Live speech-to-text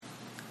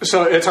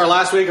So it's our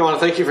last week. I want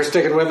to thank you for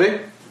sticking with me.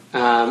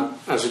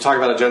 As we talk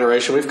about a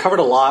generation, we've covered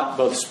a lot,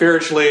 both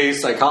spiritually,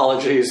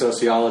 psychology,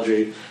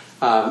 sociology,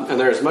 and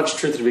there is much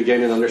truth to be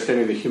gained in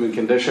understanding the human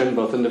condition,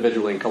 both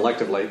individually and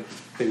collectively.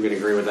 I think we can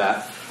agree with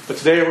that. But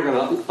today we're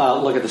going to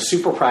look at the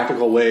super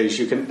practical ways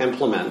you can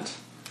implement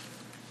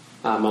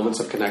moments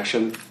of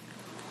connection,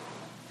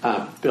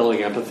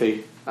 building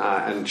empathy,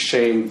 and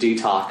shame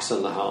detox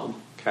in the home.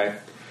 Okay?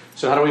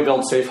 So how do we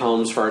build safe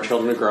homes for our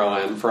children to grow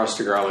in, for us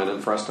to grow in,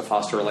 and for us to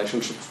foster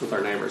relationships with our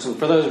neighbors? And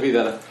for those of you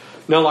that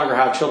no longer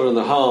have children in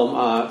the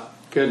home,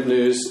 good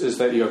news is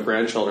that you have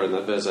grandchildren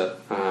that visit.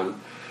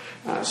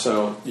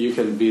 So you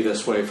can be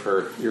this way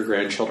for your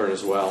grandchildren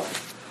as well.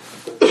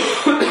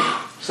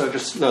 So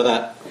just know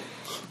that.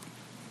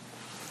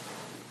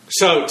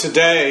 So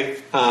today,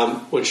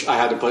 which I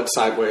had to put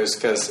sideways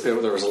because there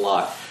was a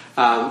lot,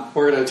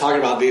 we're going to talk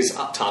about these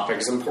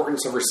topics: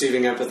 importance of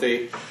receiving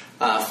empathy,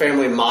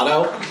 family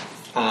motto,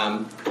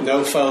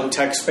 no phone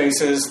text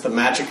spaces, the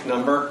magic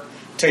number,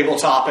 table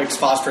topics,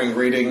 fostering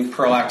reading,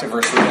 proactive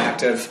versus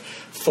reactive,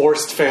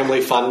 forced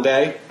family fun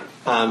day,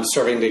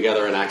 serving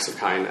together in acts of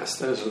kindness.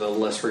 Those are the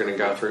lists we're going to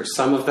go through.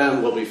 Some of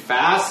them will be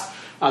fast.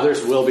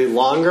 Others will be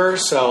longer.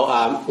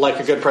 So like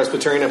a good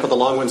Presbyterian, I put the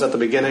long ones at the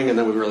beginning, and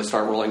then we really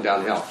start rolling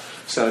downhill.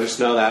 So just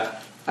know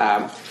that.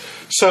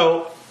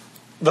 So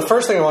the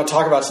first thing I want to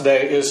talk about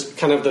today is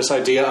kind of this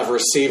idea of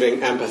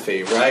receiving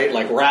empathy, right?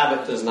 Like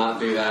Rabbit does not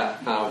do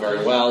that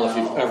very well. If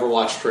you've ever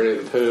watched Winnie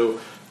the Pooh,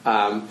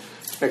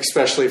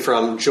 especially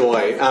from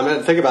Joy.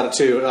 And think about it,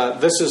 too.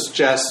 This is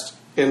just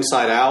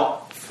Inside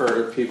Out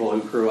for people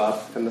who grew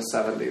up in the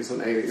 70s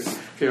and 80s.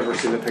 If you've ever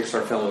seen the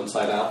Pixar film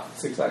Inside Out,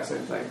 it's the exact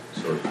same thing.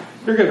 Sure.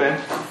 You're good,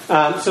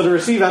 man. So to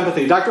receive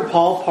empathy, Dr.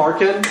 Paul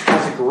Parkin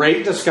has a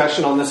great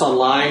discussion on this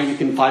online. You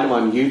can find him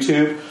on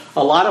YouTube.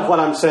 A lot of what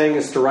I'm saying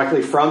is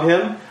directly from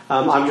him.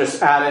 I'm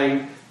just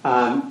adding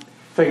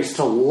things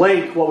to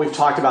link what we've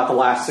talked about the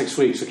last 6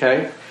 weeks,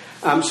 okay?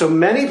 So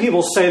many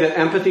people say that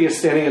empathy is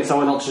standing in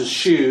someone else's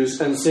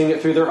shoes and seeing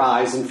it through their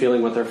eyes and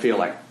feeling what they're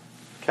feeling,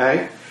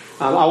 okay?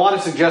 I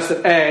want to suggest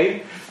that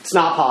A, it's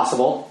not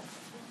possible,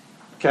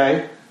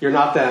 okay? You're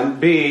not them.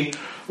 B,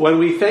 when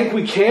we think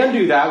we can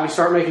do that, we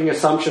start making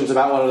assumptions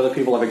about what other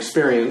people have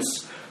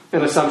experienced,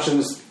 and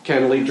assumptions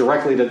can lead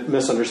directly to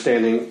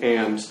misunderstanding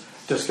and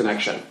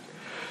disconnection.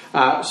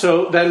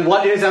 So then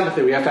what is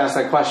empathy? We have to ask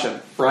that question,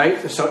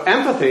 right? So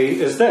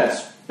empathy is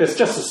this. It's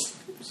just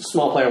a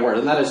small play of word,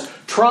 and that is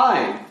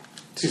trying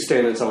to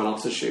stand in someone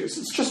else's shoes.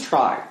 It's just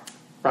trying,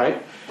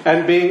 right?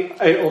 And being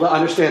able to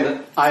understand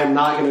that I am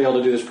not going to be able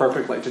to do this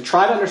perfectly. To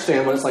try to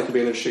understand what it's like to be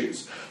in their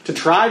shoes. To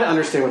try to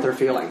understand what they're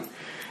feeling.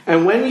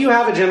 And when you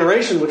have a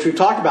generation, which we've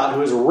talked about,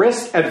 who is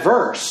risk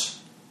adverse,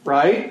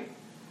 right?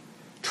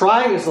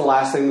 Trying is the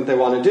last thing that they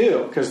want to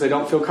do because they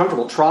don't feel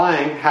comfortable.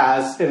 Trying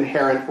has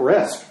inherent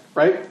risk,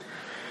 right?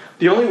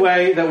 The only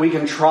way that we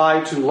can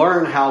try to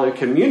learn how to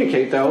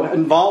communicate, though,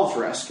 involves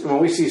risk. And when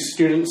we see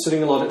students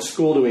sitting alone at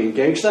school, do we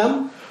engage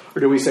them?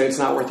 Or do we say it's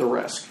not worth the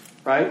risk,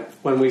 right?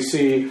 When we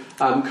see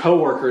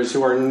coworkers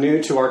who are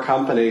new to our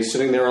company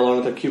sitting there alone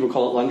at their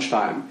cubicle at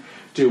lunchtime,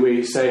 do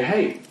we say,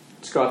 hey,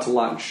 let's go out to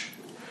lunch?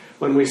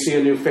 When we see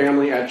a new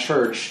family at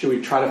church, do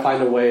we try to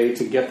find a way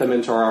to get them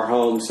into our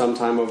home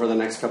sometime over the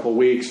next couple of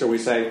weeks? Or we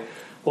say,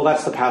 well,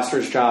 that's the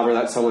pastor's job or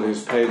that's someone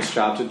who's paid's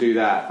job to do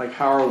that. Like,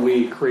 how are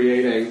we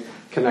creating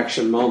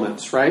connection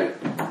moments, right?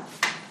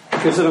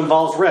 Because it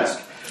involves risk.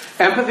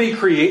 Empathy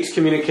creates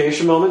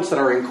communication moments that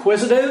are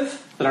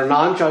inquisitive, that are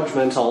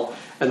non-judgmental,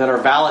 and that are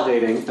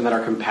validating, and that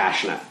are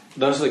compassionate.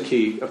 Those are the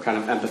key of kind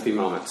of empathy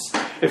moments.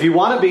 If you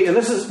want to be, and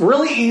this is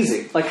really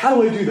easy. Like, how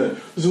do I do that?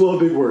 There's a lot of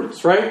big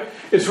words, right?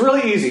 It's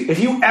really easy. If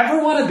you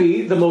ever want to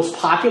be the most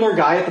popular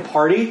guy at the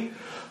party,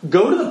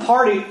 go to the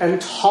party and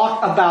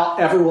talk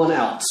about everyone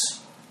else,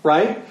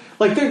 right?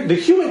 Like, the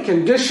human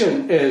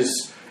condition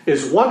is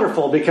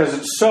wonderful because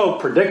it's so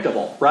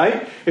predictable,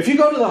 right? If you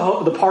go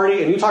to the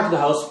party and you talk to the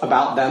host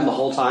about them the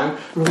whole time,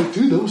 you're like,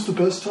 dude, that was the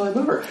best time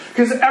ever.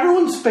 Because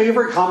everyone's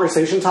favorite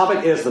conversation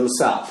topic is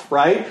themselves,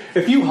 right?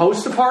 If you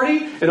host a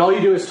party and all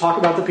you do is talk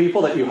about the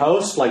people that you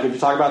host, like if you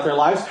talk about their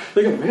lives,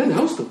 they go, man, that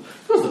was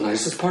the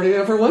nicest party I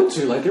ever went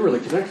to. Like, they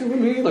really connected with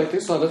me. Like, they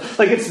saw that.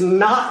 Like, it's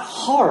not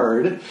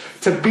hard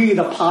to be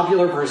the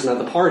popular person at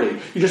the party.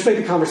 You just make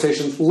the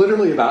conversations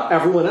literally about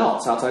everyone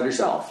else outside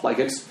yourself. Like,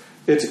 it's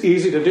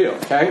easy to do,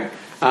 okay?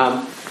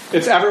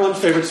 It's everyone's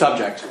favorite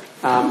subject.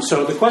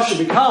 So the question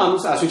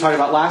becomes, as we talked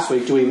about last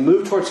week, do we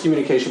move towards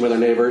communication with our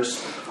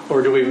neighbors,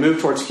 or do we move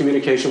towards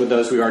communication with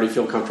those we already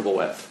feel comfortable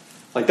with?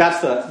 Like,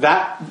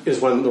 that is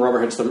when the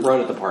rubber hits the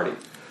road at the party.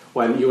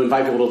 When you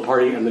invite people to the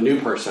party and the new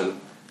person,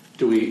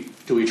 do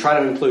we try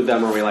to include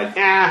them, or are we like,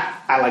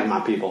 I like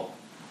my people,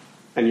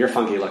 and you're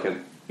funky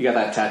looking. You got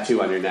that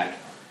tattoo on your neck.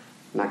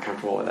 I'm not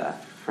comfortable with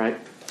that, right?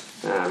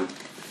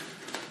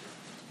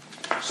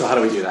 So how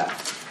do we do that?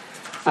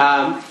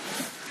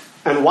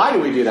 And why do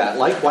we do that?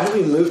 Like, why do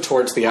we move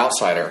towards the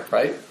outsider,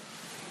 right?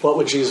 What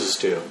would Jesus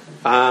do?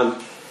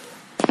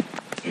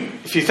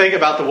 If you think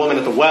about the woman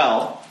at the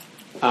well,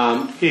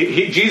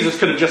 Jesus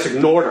could have just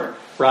ignored her,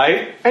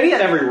 right? And he had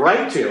every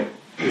right to.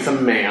 He's a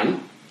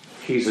man.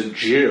 He's a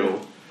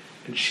Jew.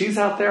 And she's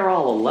out there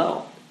all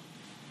alone.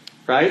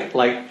 Right?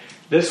 Like,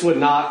 this would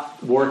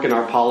not work in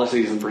our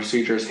policies and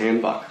procedures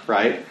handbook,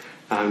 right?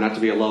 Not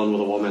to be alone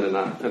with a woman in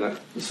a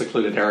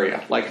secluded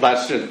area. Like,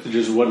 that's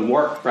just wouldn't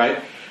work,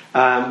 right?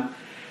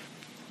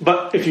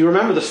 But if you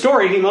remember the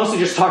story, he mostly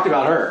just talked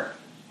about her,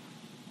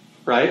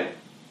 right?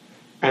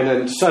 And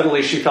then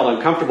suddenly she felt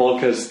uncomfortable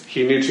because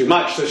he knew too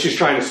much, so she's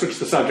trying to switch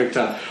the subject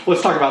to,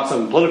 let's talk about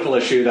some political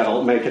issue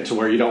that'll make it to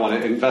where you don't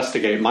want to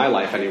investigate my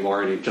life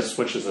anymore, and he just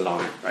switches it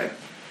on, right?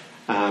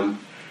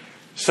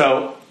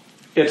 So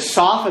it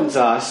softens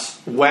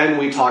us when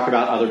we talk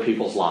about other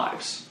people's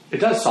lives. It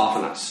does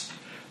soften us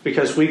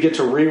because we get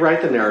to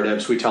rewrite the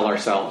narratives we tell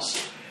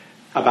ourselves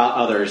about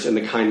others in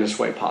the kindest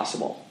way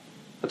possible.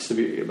 That's the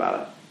beauty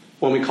about it.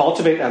 When we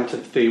cultivate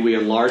empathy, we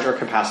enlarge our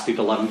capacity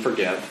to love and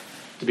forgive,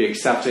 to be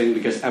accepting,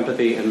 because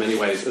empathy in many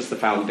ways is the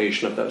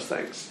foundation of those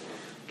things.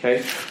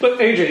 Okay? But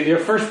AJ, your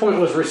first point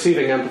was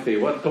receiving empathy.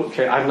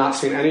 Okay, I've not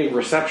seen any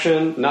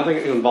reception, nothing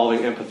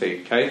involving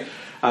empathy. Okay?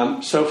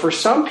 So for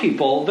some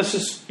people,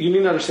 you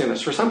need to understand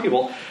this. For some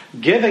people,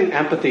 giving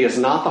empathy is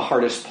not the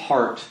hardest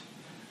part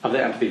of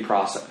the empathy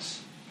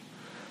process.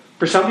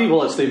 For some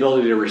people, it's the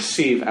ability to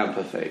receive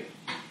empathy,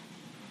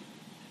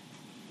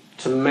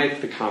 to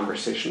make the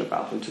conversation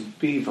about them, to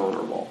be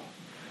vulnerable.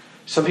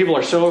 Some people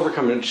are so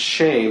overcome in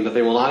shame that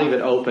they will not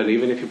even open,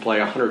 even if you play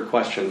 100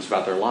 questions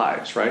about their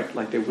lives, right?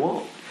 Like, they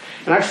won't.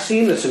 And I've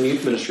seen this in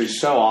youth ministry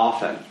so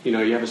often. You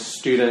know, you have a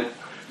student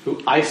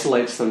who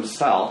isolates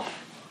themselves,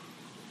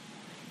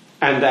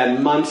 and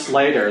then months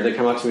later they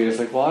come up to me and it's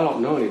like, well, I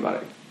don't know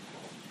anybody.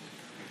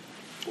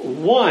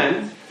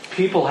 One,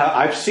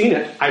 I've seen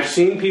it. I've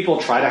seen people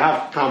try to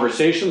have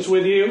conversations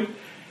with you.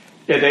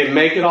 They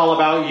make it all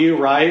about you,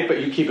 right?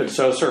 But you keep it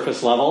so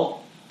surface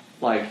level.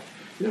 Like,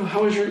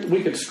 how was your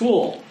week at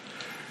school?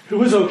 It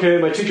was okay.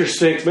 My teacher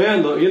stinks.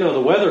 Man,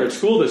 the weather at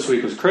school this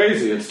week was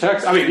crazy. It's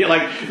Texas. I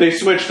mean, they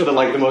switch to the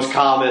most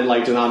common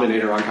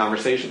denominator on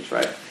conversations,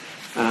 right?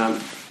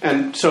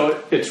 And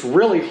so it's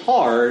really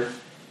hard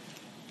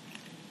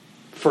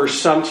for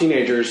some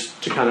teenagers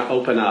to kind of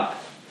open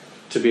up,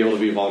 to be able to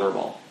be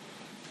vulnerable.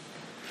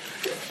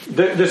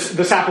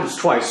 This happens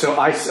twice. So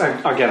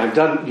I've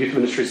done youth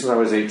ministry since I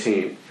was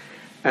 18,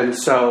 and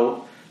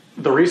so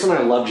the reason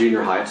I love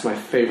junior high, it's my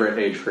favorite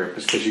age group,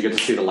 is because you get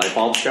to see the light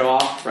bulbs go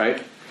off,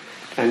 right?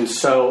 And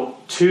so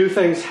two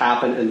things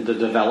happen in the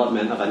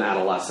development of an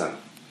adolescent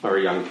or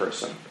a young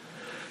person.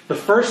 The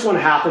first one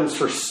happens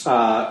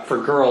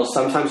for girls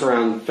sometimes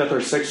around 5th or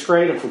 6th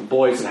grade, and for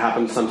boys it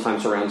happens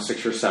sometimes around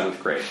 6th or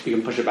 7th grade. You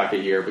can push it back a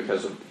year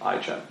because of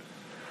iGen.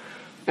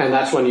 And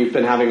that's when you've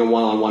been having a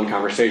one-on-one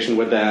conversation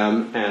with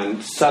them,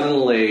 and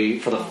suddenly,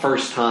 for the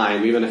first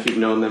time, even if you've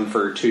known them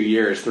for 2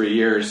 years, 3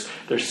 years,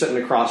 they're sitting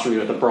across from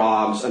you at the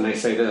Brahms, and they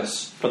say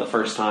this for the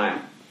first time.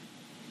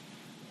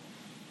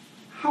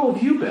 How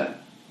have you been?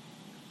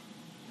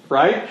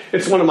 Right?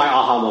 It's one of my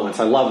aha moments.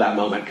 I love that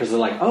moment, because they're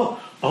like, oh,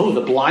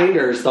 the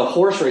blinders, the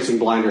horse racing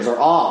blinders are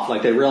off.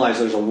 Like, they realize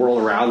there's a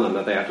world around them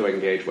that they have to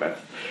engage with.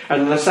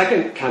 And the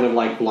second kind of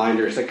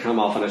blinders that come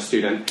off on a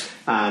student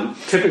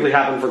typically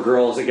happen for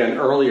girls, again,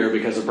 earlier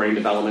because of brain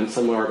development,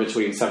 somewhere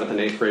between 7th and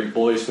 8th grade.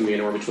 Boys can be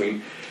anywhere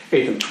between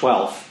 8th and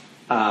 12th,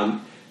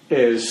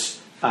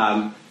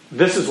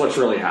 this is what's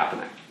really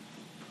happening.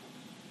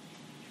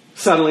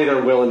 Suddenly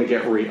they're willing to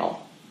get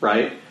real,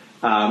 right?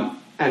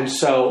 And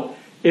so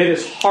it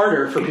is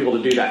harder for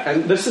people to do that.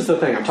 And this is the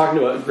thing. I'm talking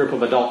to a group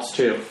of adults,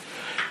 too.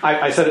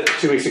 I said it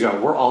 2 weeks ago.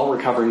 We're all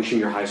recovering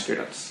junior high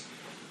students,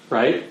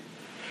 right?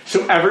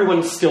 So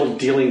everyone's still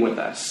dealing with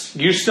this.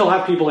 You still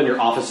have people in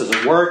your offices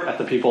at work, at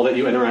the people that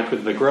you interact with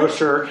at the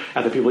grocer,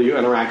 at the people you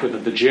interact with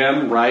at the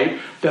gym, right?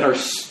 That are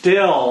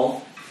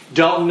still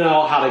don't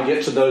know how to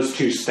get to those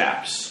two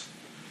steps.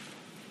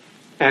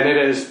 And it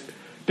is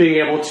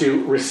being able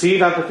to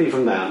receive empathy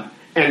from them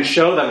and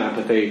show them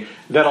empathy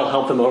that'll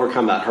help them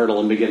overcome that hurdle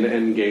and begin to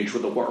engage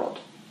with the world,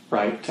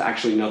 right? To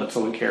actually know that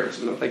someone cares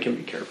and that they can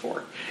be cared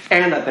for.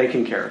 And that they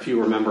can care. If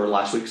you remember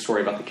last week's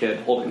story about the kid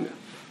holding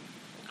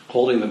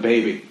the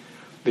baby,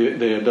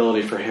 the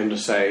ability for him to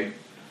say,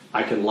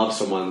 I can love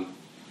someone,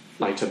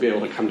 to be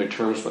able to come to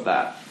terms with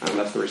that.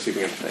 That's the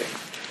receiving empathy.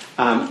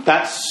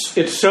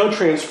 It's so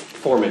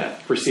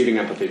transformative, receiving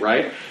empathy,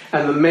 right?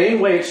 And the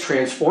main way it's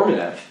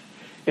transformative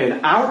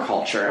in our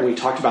culture, and we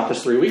talked about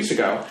this 3 weeks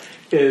ago,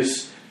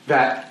 is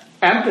that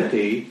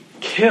empathy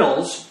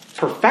kills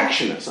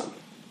perfectionism.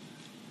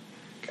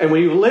 And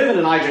when you live in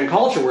an iGen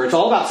culture where it's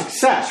all about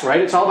success,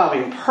 right? It's all about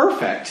being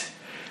perfect.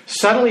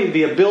 Suddenly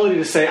the ability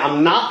to say,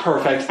 I'm not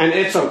perfect and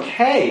it's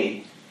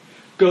okay,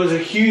 goes a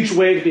huge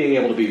way to being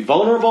able to be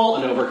vulnerable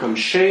and overcome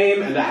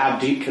shame and to have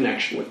deep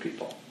connection with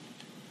people.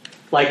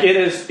 It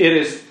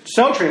is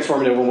so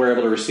transformative when we're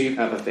able to receive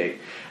empathy.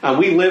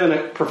 We live in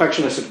a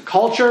perfectionistic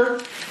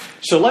culture.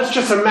 So let's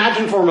just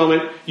imagine for a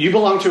moment you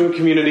belong to a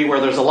community where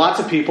there's lots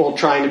of people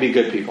trying to be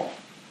good people.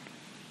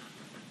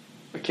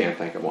 I can't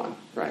think of one,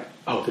 right?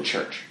 Oh, the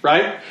church,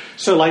 right?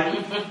 So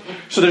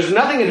there's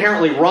nothing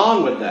inherently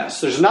wrong with this.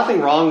 There's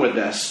nothing wrong with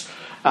this.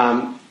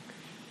 But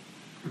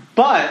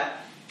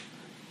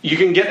you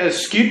can get a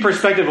skewed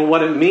perspective of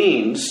what it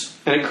means,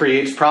 and it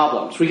creates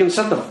problems. We can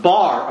set the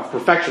bar of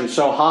perfection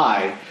so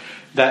high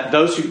that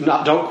those who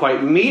don't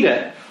quite meet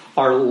it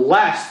are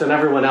less than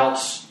everyone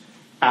else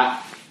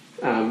at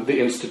the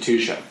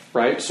institution,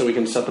 right? So we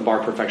can set the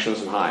bar of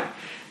perfectionism high.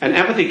 And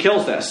empathy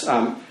kills this.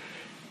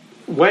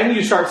 When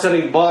you start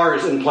setting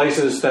bars in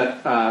places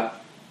that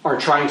are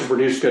trying to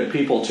produce good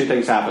people, two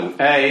things happen.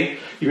 A,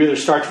 you either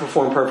start to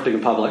perform perfectly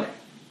in public,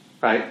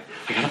 right?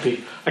 I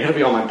gotta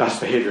be on my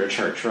best behavior at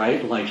church,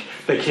 right? Like,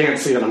 they can't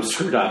see that I'm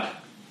screwed up.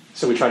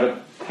 So we try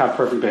to have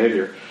perfect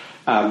behavior,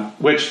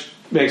 which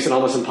makes it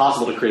almost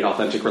impossible to create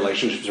authentic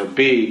relationships. Or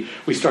B,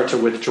 we start to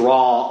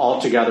withdraw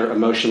altogether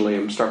emotionally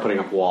and start putting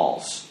up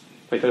walls.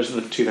 Like, those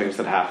are the two things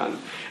that happen.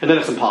 And then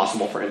it's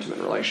impossible for intimate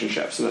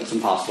relationships, and it's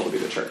impossible to be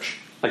the church.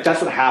 Like,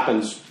 that's what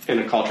happens in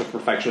a culture of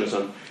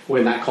perfectionism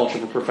when that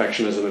culture of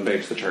perfectionism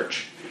invades the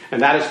church.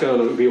 And that is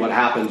going to be what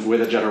happens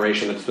with a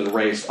generation that's been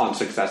raised on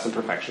success and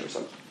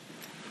perfectionism.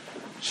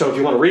 So if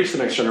you want to reach the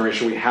next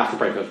generation, we have to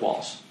break those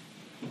walls.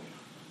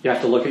 You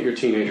have to look at your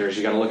teenagers.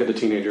 You got to look at the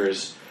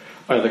teenagers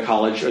or the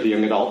college or the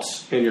young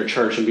adults in your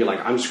church and be like,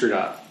 I'm screwed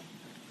up.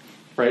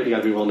 Right? You got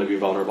to be willing to be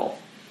vulnerable.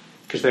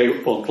 Because they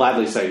will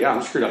gladly say, yeah,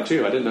 I'm screwed up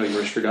too. I didn't know you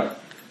were screwed up.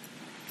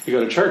 You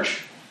go to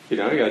church, you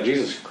got a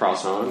Jesus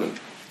cross on and,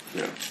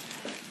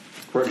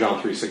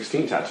 John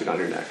 3:16 tattooed on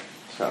your neck.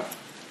 So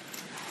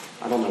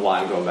I don't know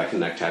why I'm going back to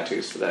neck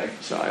tattoos today,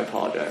 so I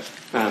apologize.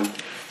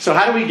 So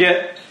how do we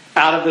get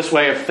out of this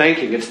way of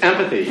thinking? It's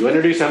empathy. You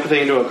introduce empathy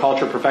into a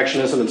culture of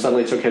perfectionism, and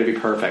suddenly it's okay to be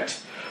perfect.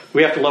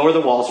 We have to lower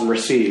the walls and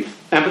receive.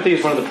 Empathy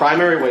is one of the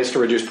primary ways to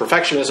reduce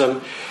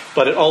perfectionism,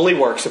 but it only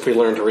works if we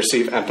learn to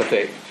receive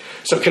empathy.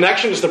 So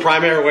connection is the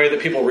primary way that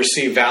people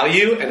receive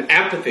value, and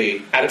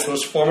empathy, at its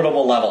most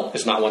formidable level,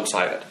 is not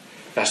one-sided.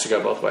 It has to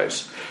go both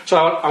ways. So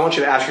I want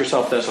you to ask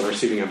yourself this on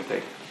receiving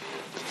empathy.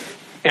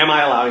 Am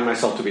I allowing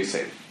myself to be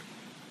seen?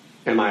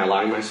 Am I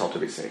allowing myself to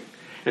be seen?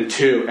 And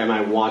two, am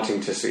I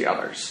wanting to see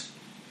others?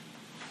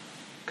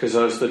 Because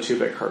those are the two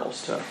big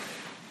hurdles to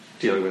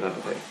dealing with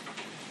empathy.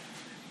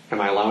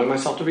 Am I allowing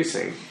myself to be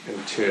seen?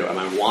 And two, am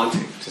I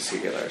wanting to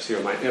see others?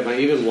 Am I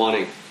even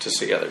wanting to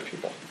see other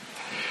people?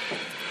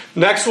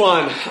 Next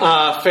one,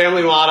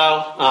 family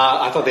motto.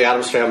 I thought the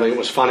Addams Family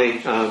was funny,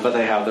 but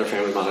they have their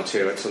family motto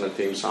too. It's in the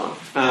theme song.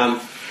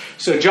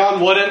 So John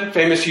Wooden,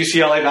 famous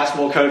UCLA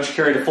basketball coach,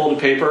 carried a folded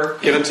paper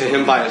given to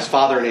him by his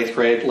father in 8th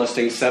grade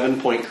listing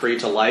 7-point creed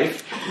to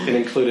life. It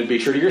included, be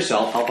true to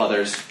yourself, help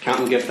others,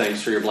 count and give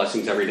thanks for your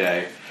blessings every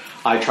day.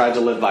 I tried to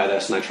live by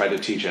this, and I tried to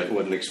teach it,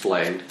 Wooden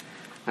explained.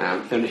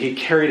 And he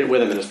carried it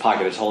with him in his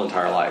pocket his whole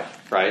entire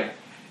life, right?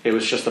 It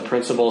was just the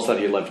principles that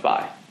he lived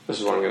by. This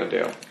is what I'm going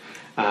to do.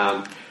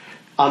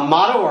 A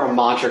motto or a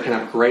mantra can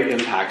have great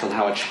impact on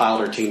how a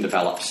child or teen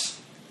develops.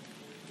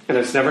 And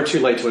it's never too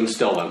late to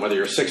instill one, whether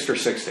you're 6 or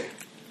 60.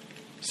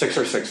 6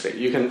 or 60.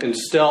 You can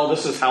instill,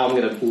 this is how I'm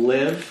going to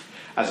live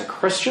as a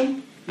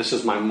Christian. This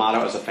is my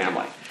motto as a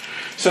family.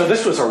 So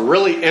this was a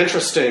really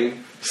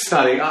interesting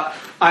study.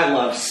 I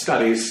love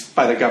studies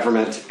by the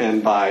government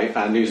and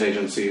by news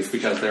agencies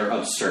because they're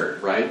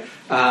absurd, right?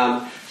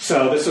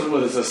 So this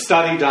was a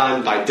study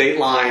done by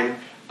Dateline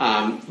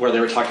where they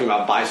were talking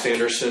about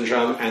bystander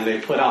syndrome, and they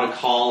put out a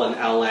call in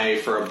LA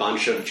for a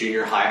bunch of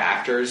junior high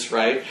actors,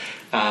 right?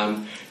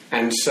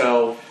 And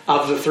so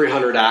of the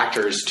 300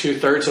 actors,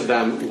 2/3 of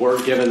them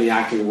were given the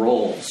acting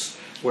roles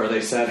where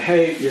they said,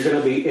 hey, you're going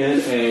to be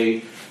in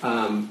 3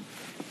 out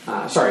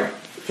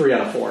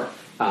of 4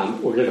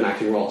 were given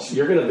acting roles.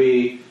 You're going to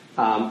be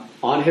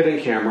on hidden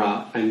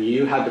camera, and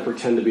you had to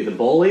pretend to be the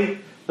bully,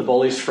 the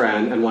bully's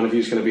friend, and one of you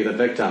is going to be the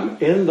victim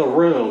in the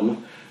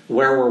room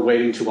where we're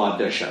waiting to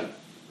audition,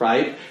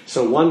 right?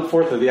 So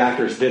 1/4 of the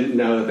actors didn't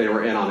know that they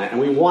were in on it.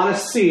 And we want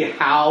to see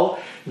how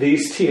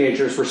these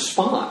teenagers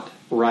respond,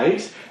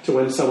 right, to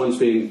when someone's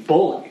being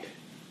bullied,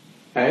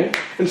 okay?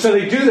 And so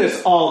they do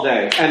this all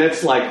day, and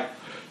it's like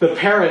the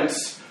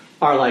parents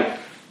are like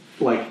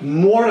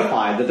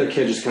mortified that their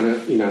kid just kind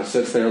of,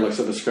 sits there, looks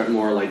at the script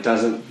more,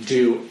 doesn't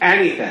do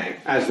anything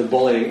as the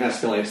bullying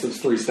escalates. There's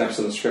 3 steps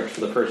in the script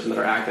for the person that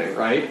are acting,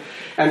 right?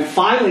 And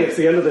finally, it's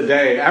the end of the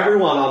day.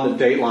 Everyone on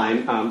the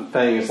Dateline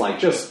thing is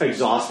just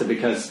exhausted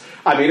because,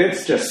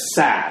 it's just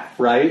sad,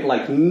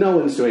 right? No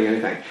one's doing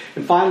anything.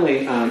 And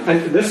finally,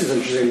 and this is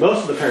interesting,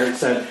 most of the parents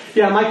said,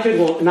 yeah, my kid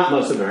won't, not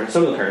most of the parents,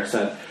 some of the parents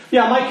said,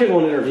 yeah, my kid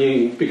won't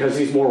intervene because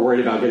he's more worried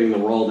about getting the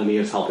role than he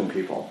is helping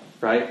people,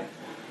 right?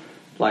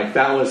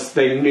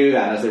 They knew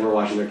that as they were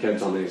watching their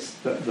kids on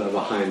the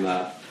behind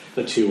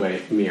the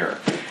two-way mirror.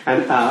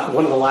 And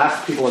one of the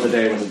last people of the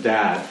day was a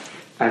dad,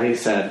 and he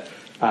said,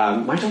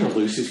 my daughter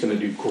Lucy's going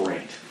to do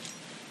great.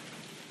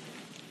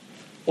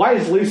 Why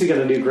is Lucy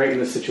going to do great in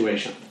this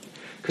situation?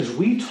 Because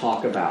we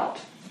talk about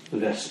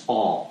this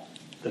all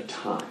the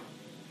time,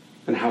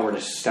 and how we're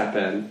to step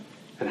in,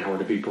 and how we're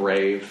to be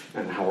brave,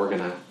 and how we're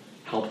going to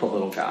help the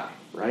little guy,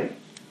 right?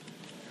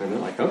 And they're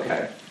like,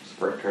 okay,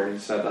 so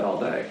parents said that all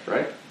day,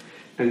 right?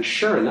 And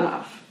sure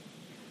enough,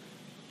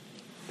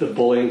 the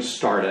bullying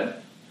started,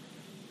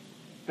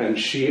 and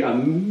she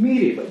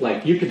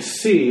immediately, you could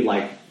see,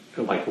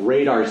 like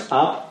radars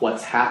up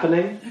what's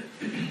happening.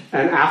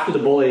 And after the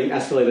bullying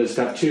escalated to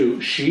step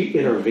 2, she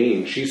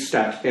intervened. She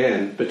stepped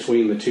in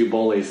between the 2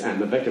 bullies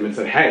and the victim and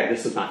said, hey,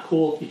 this is not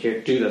cool. You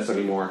can't do this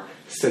anymore.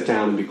 Sit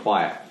down and be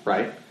quiet,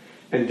 right?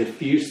 And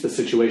diffused the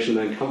situation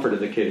and then comforted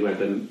the kid who had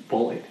been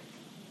bullied,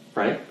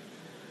 right?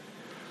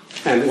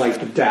 And like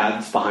the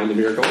dad's behind the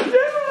mirror going,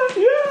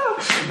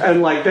 yeah.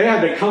 And like they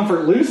had to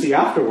comfort Lucy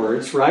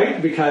afterwards,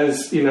 right?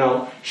 Because,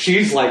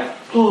 she's like,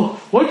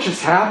 oh, what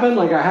just happened?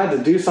 Like I had to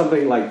do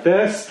something like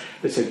this.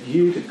 They said,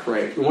 you did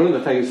great. And one of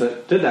the things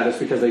that did that is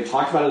because they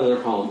talked about it in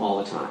their home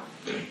all the time,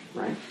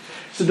 right?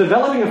 So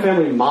developing a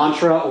family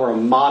mantra or a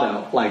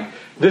motto, like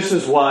this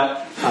is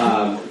what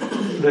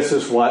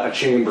a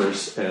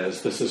Chambers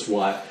is. This is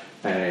what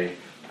a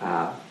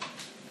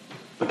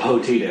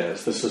Poteet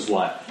is. This is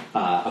what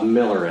a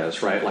Miller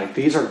is, right? Like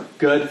these are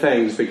good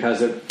things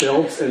because it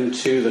builds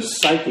into the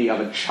psyche of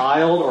a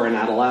child or an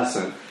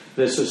adolescent.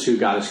 This is who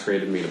God has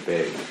created me to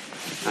be.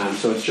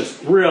 So it's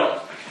just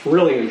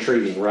really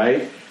intriguing,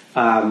 right?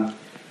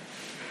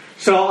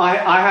 So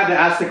I had to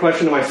ask the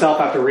question to myself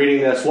after reading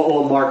this, what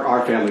will mark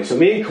our family? So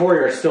me and Corey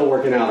are still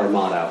working out our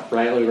motto,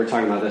 right? We were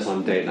talking about this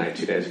on date night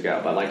 2 days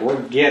ago, but like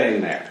we're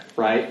getting there,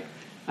 right?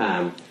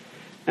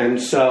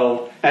 And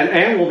so,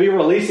 and we'll be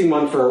releasing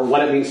one for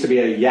what it means to be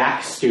a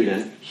YAC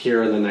student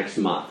here in the next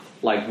month.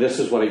 Like this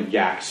is what a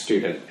YAC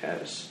student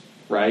is,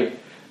 right?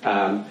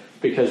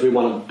 Because we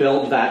want to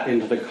build that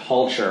into the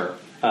culture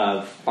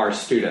of our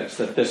students,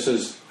 that this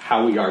is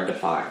how we are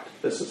defined.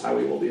 This is how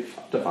we will be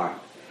defined.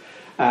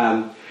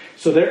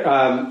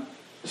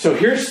 So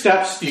here's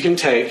steps you can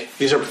take.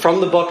 These are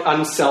from the book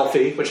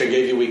Unselfie, which I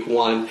gave you week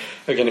 1.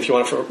 Again, if you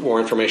want more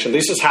information,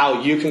 this is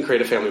how you can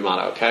create a family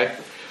motto, okay?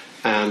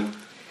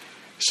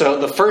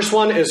 So the first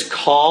one is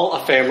call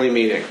a family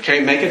meeting, okay?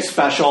 Make it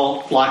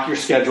special, block your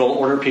schedule,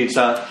 order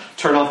pizza,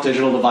 turn off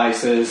digital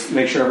devices,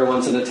 make sure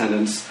everyone's in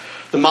attendance.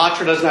 The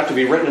mantra doesn't have to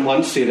be written in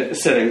one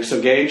sitting,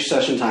 so gauge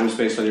session times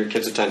based on your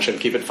kid's attention.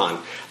 Keep it fun.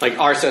 Like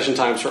our session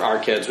times for our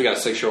kids, we got a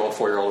 6-year-old,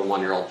 4-year-old, and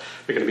 1-year-old.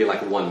 They're going to be like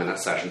 1-minute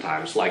session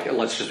times. Like,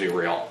 let's just be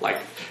real. Like,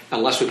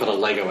 unless we put a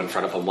Lego in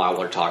front of them while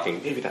they're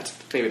talking, maybe that's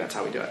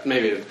how we do it.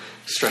 Maybe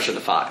stretch it to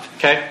 5.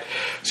 Okay?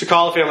 So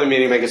call a family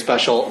meeting, make it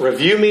special.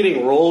 Review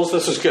meeting rules.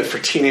 This is good for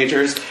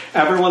teenagers.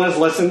 Everyone is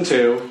listened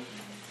to.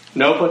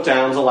 No put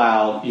downs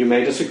allowed. You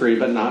may disagree,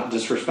 but not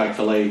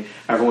disrespectfully.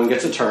 Everyone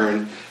gets a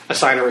turn.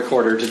 Assign a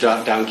recorder to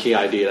jot down key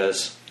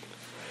ideas.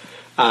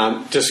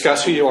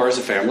 Discuss who you are as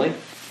a family.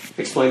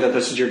 Explain that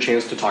this is your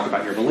chance to talk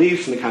about your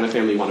beliefs and the kind of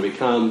family you want to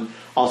become.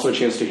 Also a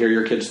chance to hear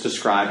your kids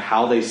describe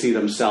how they see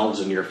themselves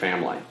in your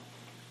family.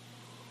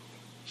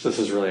 So this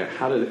is really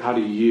how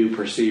do you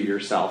perceive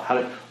yourself?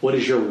 What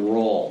is your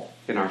role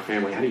in our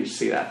family? How do you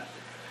see that?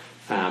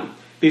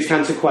 These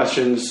kinds of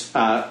questions,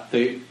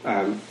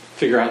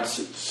 figure out,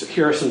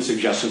 here are some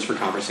suggestions for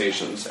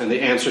conversations, and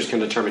the answers can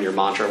determine your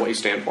mantra, what you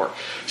stand for.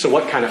 So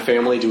what kind of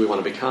family do we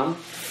want to become?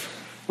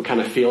 What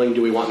kind of feeling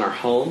do we want in our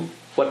home?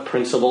 What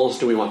principles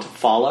do we want to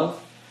follow?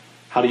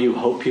 How do you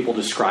hope people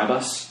describe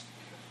us?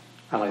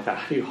 I like that.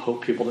 How do you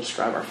hope people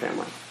describe our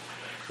family?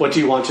 What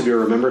do you want to be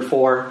remembered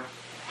for?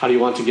 How do you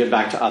want to give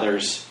back to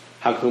others?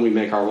 How can we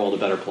make our world a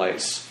better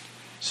place?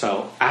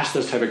 So ask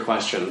those type of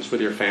questions with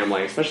your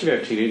family, especially if you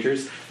have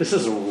teenagers. This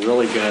is a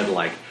really good,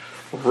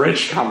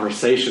 rich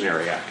conversation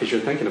area because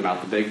you're thinking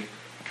about the big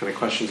kind of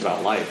questions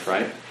about life,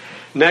 right?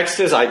 Next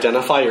is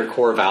identify your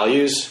core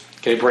values.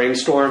 Okay,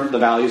 brainstorm the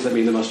values that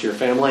mean the most to your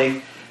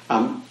family.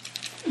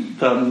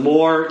 The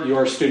more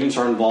your students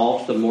are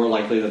involved, the more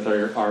likely that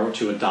they are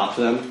to adopt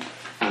them,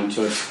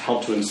 to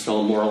help to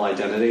instill moral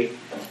identity.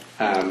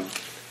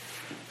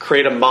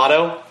 Create a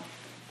motto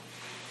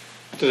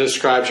that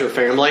describes your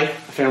family. A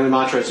family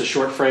mantra is a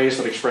short phrase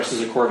that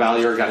expresses a core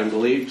value or guiding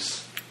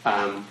beliefs.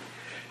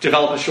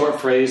 Develop a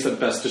short phrase that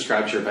best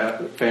describes your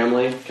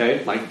family,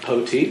 okay? Like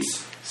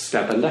Poteets,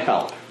 step in to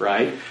help,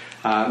 right?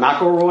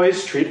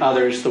 McElroys, treat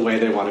others the way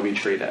they want to be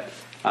treated.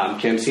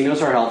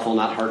 Cansinos are helpful,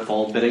 not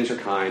hurtful. Biddings are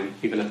kind,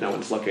 even if no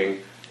one's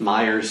looking.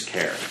 Myers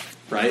care,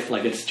 right?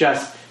 Like it's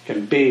just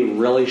can be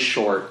really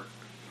short.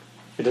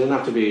 It doesn't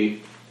have to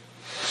be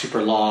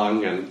super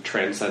long and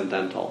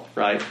transcendental,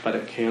 right? But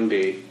it can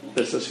be,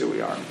 this is who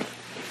we are.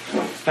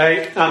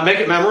 Hey, make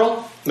it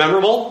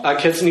memorable.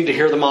 Kids need to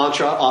hear the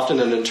mantra often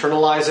and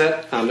internalize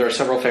it. There are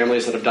several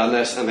families that have done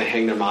this, and they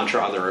hang their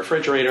mantra on their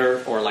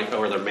refrigerator or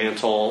over their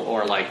mantle,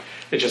 or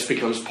it just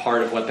becomes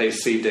part of what they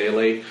see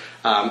daily.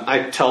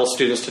 I tell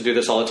students to do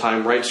this all the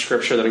time. Write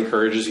scripture that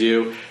encourages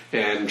you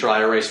and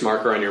dry erase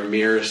marker on your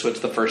mirror so it's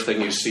the first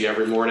thing you see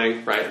every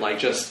morning, right?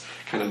 Just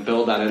kind of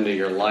build that into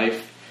your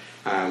life.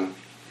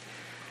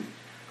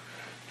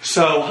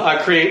 So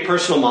create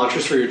personal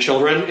mantras for your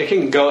children. It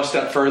can go a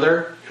step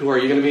further. Who are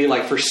you going to be?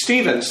 For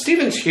Steven.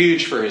 Steven's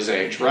huge for his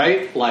age,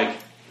 right?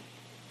 98th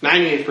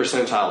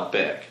percentile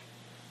big.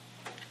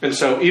 And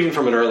so even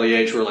from an early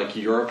age, we're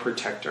you're a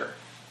protector.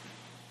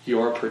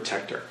 You're a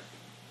protector.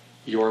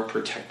 You're a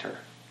protector.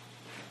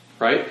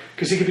 right?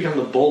 Because he could become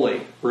the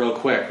bully real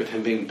quick with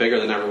him being bigger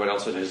than everyone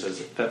else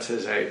that's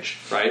his age,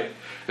 right?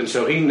 And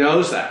so he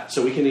knows that.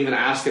 So we can even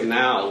ask him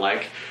now,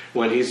 like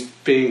when he's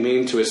being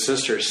mean to his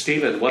sister,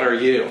 Stephen, what are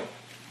you?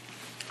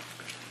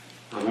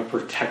 I'm a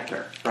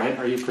protector, right?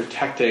 Are you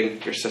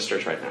protecting your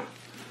sisters right now?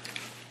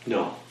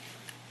 No.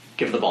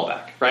 Give the ball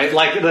back, right?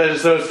 Like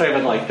there's those type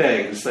of like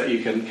things that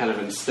you can kind of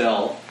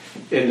instill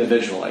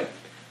individually.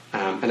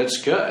 And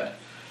it's good.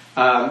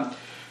 And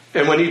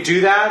when you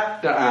do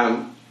that,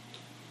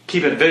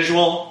 keep it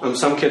visual.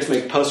 Some kids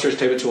make posters,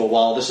 tape it to a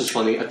wall. This is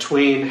funny. A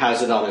tween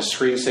has it on his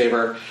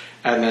screensaver.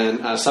 And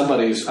then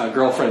somebody's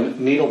girlfriend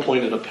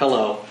needle-pointed a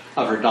pillow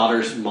of her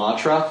daughter's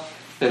mantra.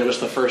 And it was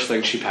the first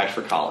thing she packed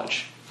for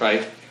college,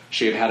 right?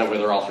 She had it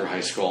with her all through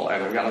high school.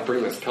 And I've got to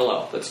bring this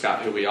pillow that's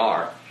got who we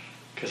are.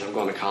 Because I'm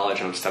going to college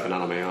and I'm stepping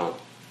out on my own,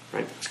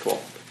 right? That's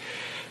cool.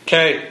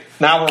 Okay,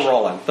 now we're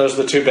rolling. Those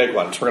are the two big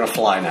ones. We're going to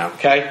fly now,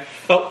 okay?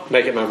 Oh,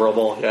 make it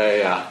memorable.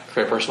 Yeah.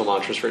 Create personal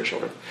mantras for your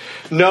children.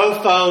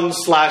 No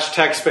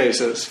phones/tech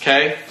spaces,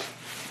 okay?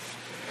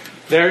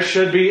 There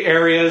should be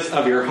areas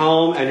of your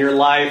home and your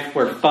life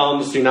where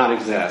phones do not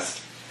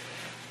exist.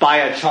 Buy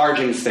a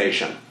charging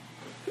station.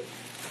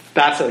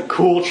 That's a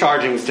cool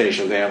charging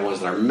station. They have ones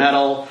that are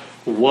metal,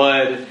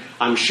 wood.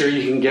 I'm sure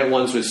you can get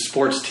ones with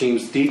sports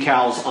teams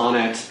decals on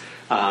it.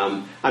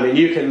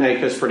 You can make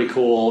this pretty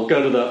cool.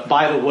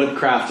 Buy the wood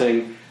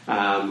crafting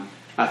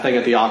thing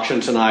at the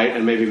auction tonight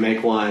and maybe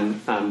make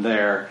one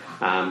there.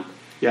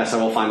 Yes, I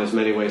will find as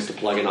many ways to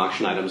plug in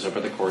auction items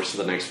over the course of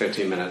the next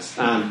 15 minutes.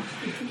 Buy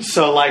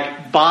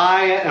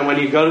it, and when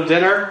you go to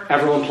dinner,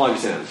 everyone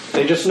plugs in.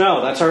 They just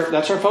know that's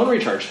our phone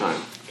recharge time.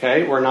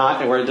 Okay, we're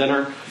at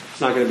dinner.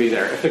 It's not going to be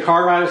there. If the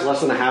car ride is less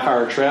than a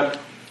half-hour trip,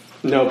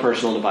 no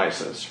personal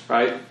devices,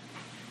 right?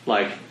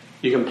 Like,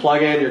 you can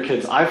plug in your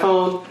kid's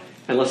iPhone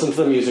and listen to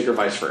the music or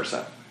vice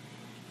versa.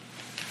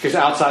 Because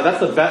outside,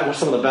 that's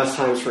some of the best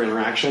times for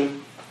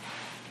interaction.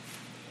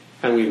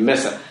 And we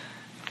miss it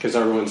because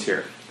everyone's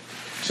here.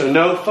 So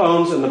no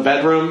phones in the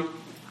bedroom.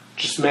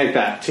 Just make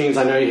that. Teens,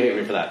 I know you hate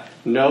me for that.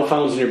 No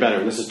phones in your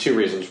bedroom. This is two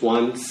reasons.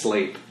 One,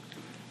 sleep.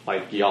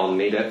 Like, y'all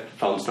need it.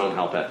 Phones don't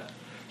help it.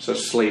 So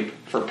sleep.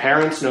 For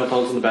parents, no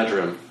phones in the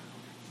bedroom.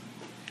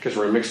 Because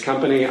we're a mixed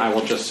company, I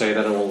will just say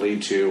that it will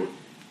lead to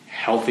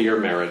healthier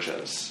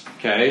marriages.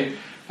 Okay?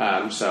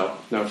 So,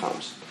 no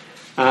phones.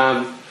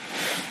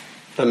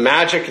 The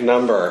magic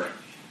number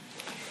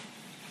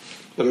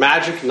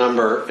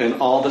in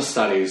all the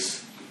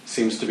studies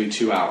seems to be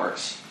 2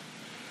 hours.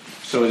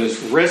 So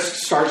risk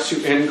starts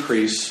to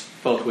increase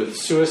both with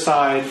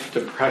suicide,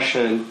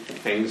 depression,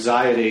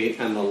 anxiety,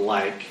 and the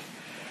like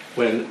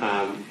when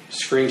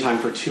screen time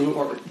for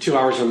 2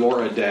 hours or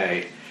more a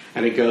day,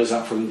 and it goes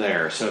up from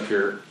there. So if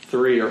you're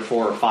 3 or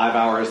 4 or 5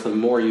 hours, the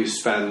more you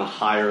spend, the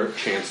higher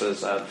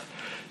chances of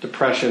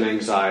depression,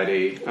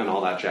 anxiety, and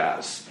all that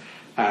jazz.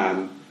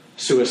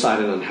 Suicide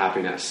and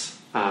unhappiness.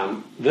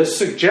 The data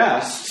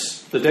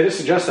suggests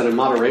that in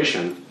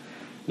moderation,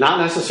 not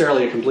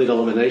necessarily a complete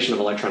elimination of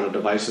electronic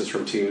devices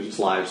from teens'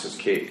 lives is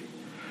key.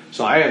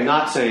 So I am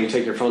not saying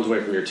take your phones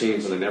away from your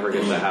teens and they never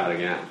get to have it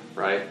again,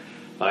 right?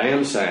 But I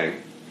am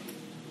saying,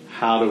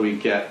 how do we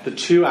get... The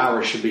 2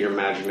 hours should be your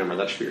magic number.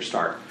 That should be your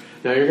start.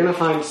 Now, you're going to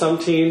find some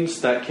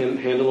teens that can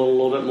handle it a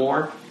little bit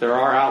more. There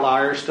are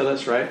outliers to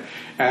this, right?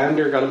 And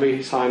you're going to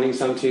be finding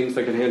some teens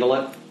that can handle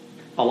it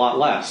a lot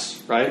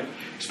less, right?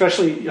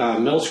 Especially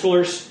middle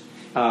schoolers,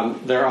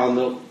 they're on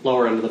the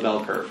lower end of the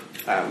bell curve,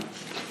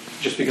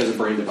 just because of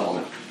brain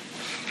development.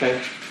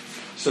 Okay,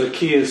 so the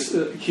key is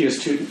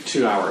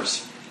 2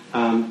 hours.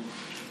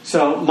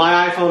 So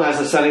my iPhone has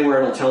a setting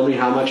where it'll tell me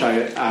how much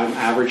I'm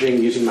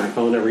averaging using my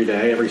phone every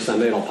day. Every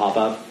Sunday it'll pop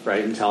up,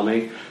 right, and tell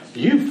me,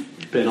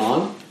 you've been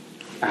on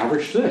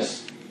average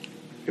this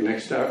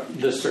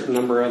certain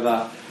number of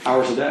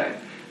hours a day.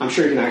 I'm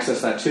sure you can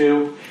access that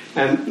too.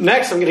 And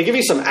next, I'm going to give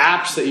you some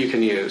apps that you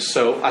can use.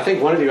 So I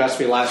think one of you asked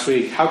me last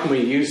week, how can we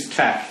use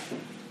tech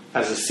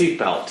as a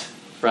seatbelt,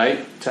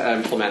 right, to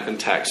implement in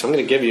tech? So I'm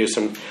going to give you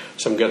some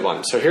good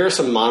ones. So here are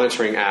some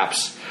monitoring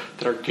apps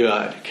that are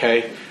good,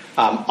 okay?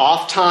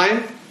 Off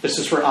Time, this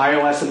is for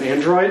iOS and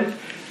Android.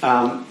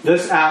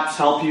 This apps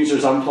help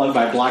users unplug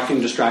by blocking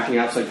distracting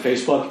apps like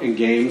Facebook and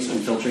games and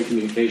filtering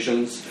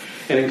communications.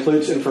 It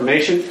includes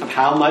information of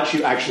how much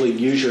you actually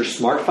use your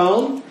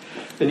smartphone.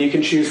 And you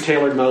can choose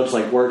tailored modes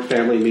like work,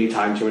 family, me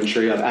time to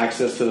ensure you have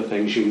access to the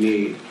things you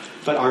need,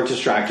 but aren't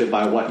distracted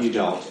by what you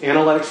don't.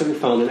 Analytics of your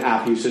phone and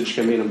app usage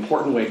can be an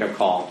important wake-up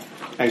call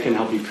and can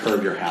help you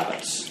curb your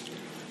habits.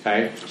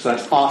 Okay, so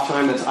that's Off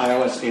Time. That's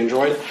iOS,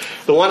 Android.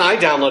 The one I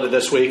downloaded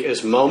this week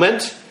is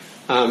Moment,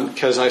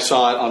 because I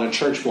saw it on a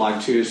church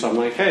blog too. So I'm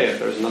like, hey, if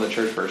there's another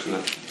church person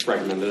that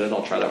recommended it,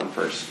 I'll try that one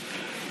first.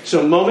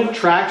 So Moment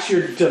tracks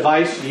your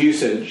device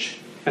usage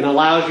and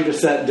allows you to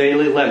set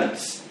daily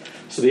limits.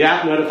 So the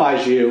app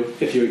notifies you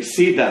if you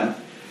exceed them.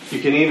 You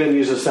can even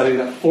use a setting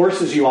that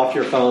forces you off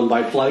your phone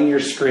by flooding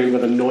your screen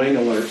with annoying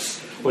alerts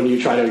when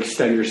you try to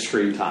extend your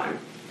screen time.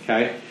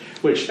 Okay,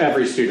 which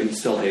every student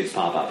still hates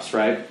pop-ups,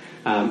 right?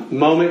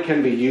 Moment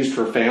can be used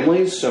for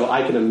families, so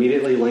I can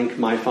immediately link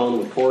my phone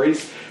with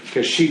Corey's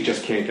because she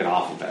just can't get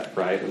off of it,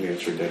 right? I mean,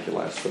 it's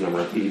ridiculous, the number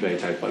of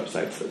eBay-type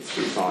websites that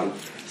she's on,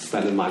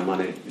 spending my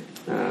money.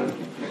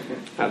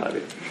 I love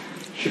you.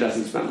 She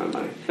doesn't spend my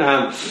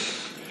money.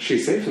 She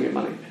saves me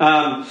money.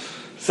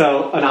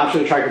 So an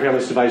option to track your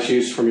family's device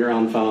use from your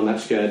own phone,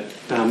 that's good.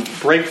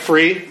 Break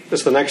free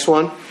is the next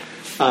one.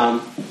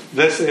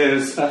 This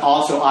is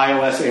also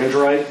iOS,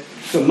 Android.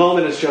 So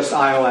Moment is just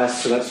iOS,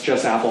 so that's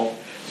just Apple.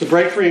 So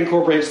Break Free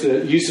incorporates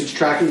the usage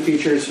tracking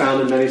features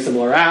found in many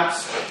similar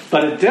apps,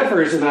 but it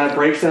differs in that it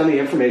breaks down the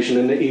information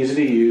into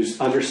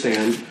easy-to-use,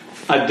 understand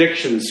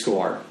addiction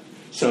score.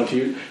 So if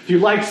you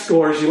like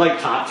scores, you like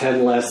top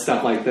 10 lists,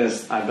 stuff like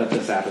this, I bet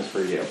this app is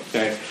for you.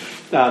 Okay.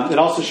 It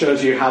also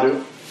shows you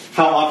how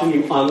often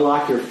you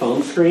unlock your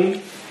phone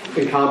screen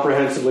and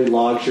comprehensively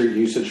logs your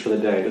usage for the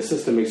day. The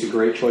system makes a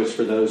great choice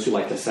for those who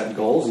like to set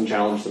goals and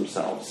challenge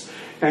themselves.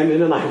 And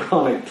in an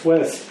ironic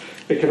twist,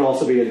 it can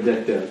also be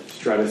addictive to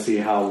try to see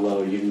how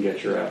low you can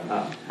get your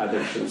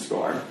addiction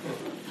score.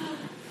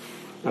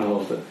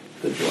 Oh,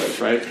 the joys,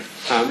 right?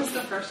 What's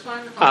the first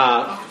one?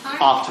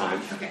 Off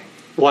time. Okay.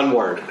 One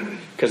word,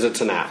 because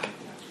it's an app.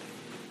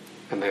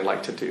 And they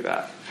like to do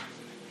that.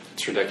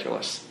 It's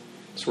ridiculous.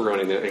 It's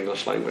ruining the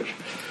English language.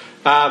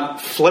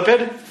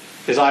 Flipid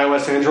is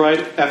iOS, Android,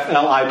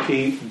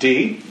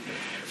 FLIPD.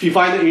 If you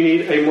find that you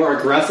need a more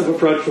aggressive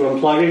approach to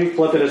unplugging,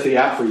 Flipid is the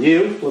app for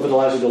you. Flipid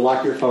allows you to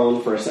lock your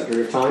phone for a set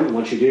period of time, and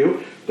once you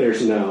do,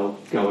 there's no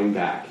going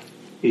back.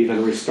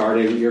 Even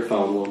restarting your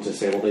phone will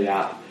disable the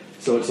app,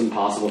 so it's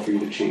impossible for you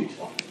to cheat.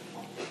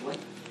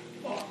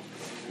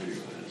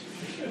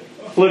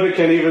 Flipid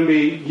can even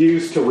be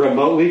used to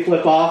remotely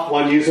flip off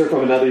one user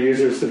from another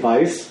user's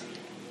device,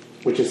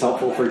 which is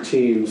helpful for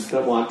teams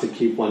that want to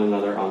keep one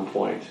another on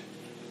point.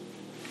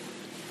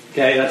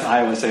 Okay, that's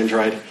iOS,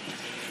 Android.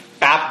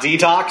 App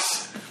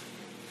Detox.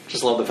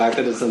 Just love the fact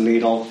that it's a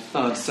needle.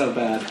 Oh, it's so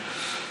bad.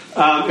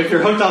 If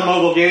you're hooked on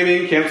mobile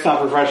gaming, can't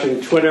stop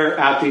refreshing Twitter,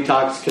 App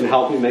Detox can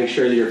help you make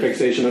sure that your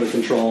fixation under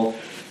control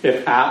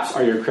if apps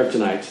are your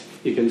kryptonite.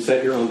 You can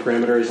set your own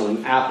parameters on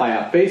an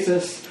app-by-app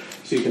basis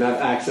so you can have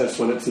access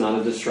when it's not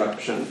a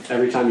disruption.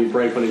 Every time you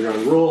break one of your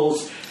own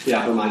rules, the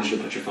app reminds you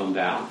to put your phone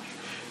down.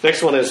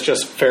 Next one is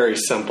just very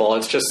simple.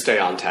 It's just stay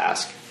on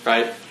task,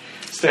 right?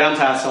 Stay on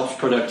task helps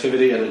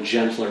productivity in a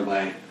gentler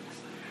way.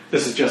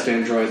 This is just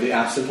Android. The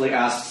app simply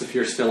asks if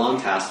you're still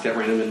on task at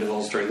random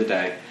intervals during the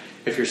day.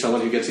 If you're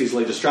someone who gets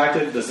easily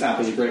distracted, this app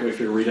is a great way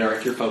for you to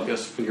redirect your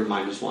focus when your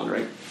mind is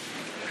wandering.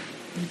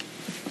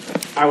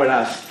 I would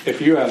ask,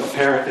 if you have a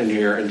parent in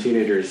here and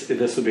teenagers,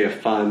 this would be a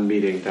fun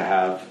meeting to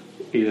have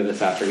either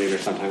this afternoon or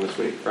sometime this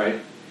week, right?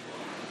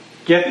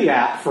 Get the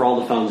app for all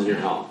the phones in your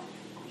home,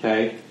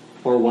 okay?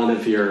 Or one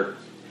of your...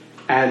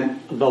 And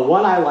the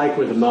one I like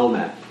with the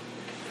Moment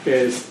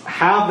is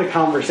have the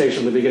conversation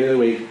at the beginning of the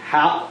week.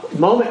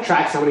 Moment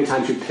tracks how many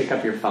times you pick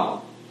up your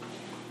phone,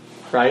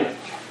 right?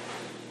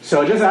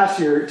 So just ask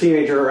your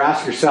teenager or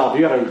ask yourself.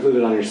 You got to include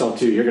it on yourself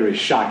too. You're going to be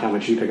shocked how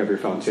much you pick up your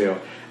phone too.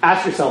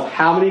 Ask yourself,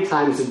 how many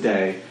times a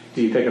day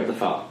do you pick up the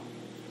phone?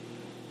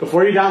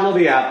 Before you download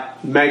the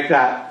app, make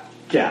that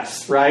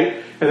guess, right?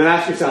 And then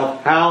ask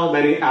yourself, how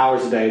many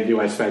hours a day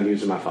do I spend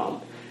using my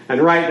phone?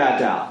 And write that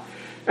down.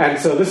 And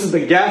so this is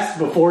the guess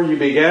before you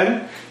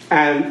begin.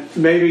 And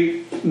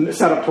maybe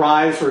set a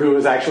prize for who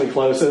is actually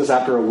closest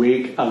after a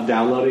week of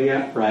downloading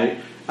it, right?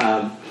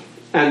 And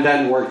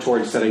then work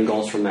towards setting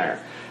goals from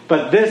there.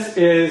 But this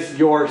is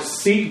your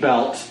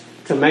seatbelt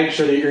to make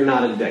sure that you're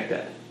not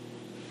addicted.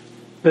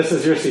 This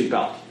is your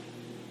seatbelt.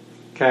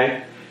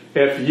 Okay?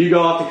 If you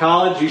go off to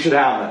college, you should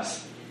have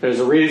this. There's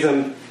a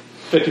reason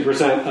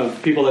 50%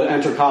 of people that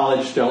enter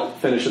college don't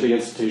finish at the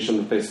institution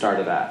that they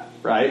started at,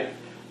 right?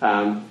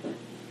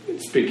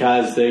 It's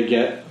because they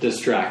get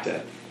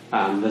distracted.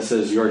 This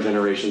is your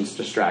generation's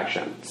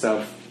distraction.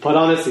 So put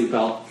on a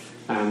seatbelt,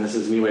 and this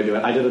is a new way to do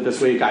it. I did it this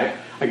week. I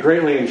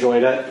greatly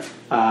enjoyed it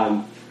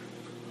and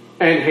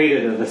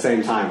hated it at the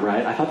same time,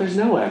 right? I thought there's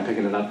no way I'm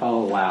picking it up.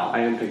 Oh, wow.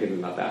 I am picking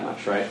it up that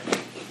much, right?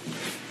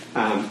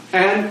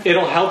 And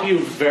it'll help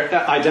you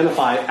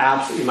identify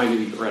apps that you might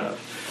need to get rid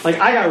of. Like,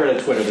 I got rid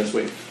of Twitter this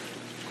week.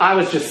 I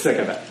was just sick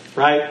of it,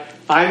 right?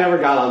 I never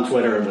got on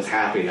Twitter and was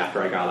happy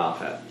after I got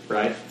off it,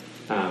 right?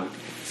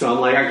 So I'm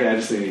like, okay, I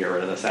just need to get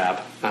rid of this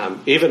app.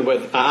 Even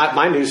with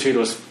my newsfeed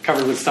was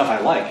covered with stuff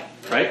I like,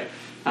 right?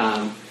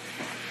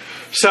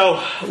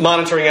 So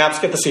monitoring apps,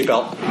 get the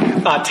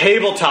seatbelt.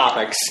 Table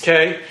topics,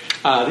 okay?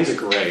 These are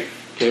great.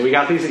 Okay, we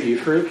got these at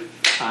Youth Group.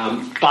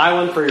 Buy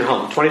one for your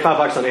home.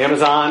 $25 on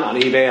Amazon,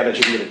 on eBay. I bet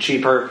you can get it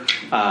cheaper.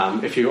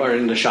 If you are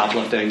into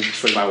shoplifting,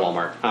 swing by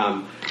Walmart.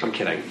 I'm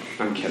kidding.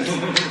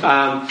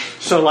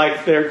 So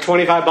like they're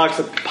 $25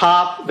 a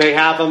pop. They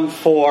have them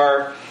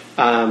for.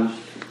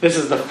 This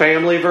is the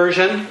family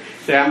version.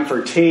 They have them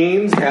for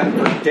teens. They have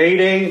them for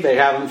dating. They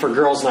have them for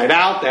girls' night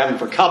out. They have them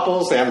for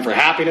couples. They have them for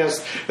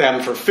happiness. They have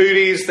them for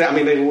foodies.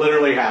 They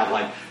literally have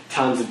like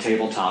tons of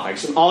table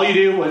topics. And all you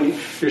do when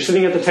you're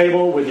sitting at the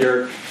table with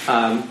your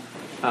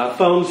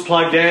phones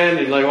plugged in, and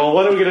you're like, well,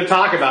 what are we going to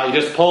talk about?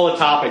 You just pull a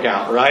topic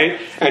out,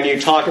 right? And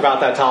you talk about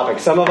that topic.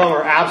 Some of them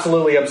are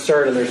absolutely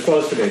absurd, and they're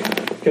supposed to be,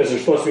 because they're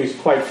supposed to be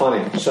quite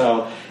funny.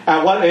 So,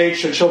 at what age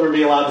should children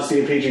be allowed to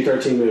see a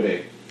PG-13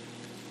 movie?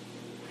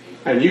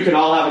 And you can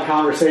all have a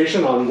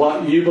conversation on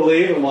what you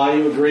believe and why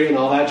you agree and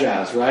all that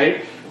jazz,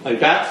 right? Like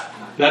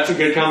that's a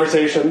good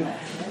conversation.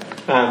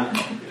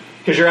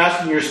 Because you're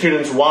asking your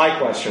students why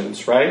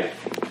questions, right?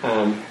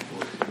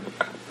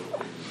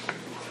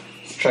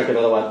 Let's check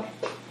another one.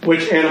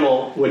 Which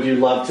animal would you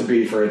love to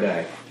be for a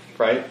day,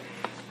 right?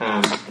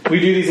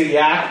 We do these at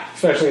YAC,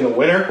 especially in the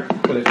winter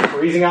when it's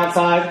freezing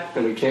outside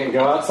and we can't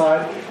go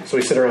outside. So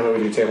we sit around and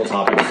we do table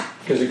topics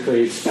because it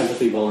creates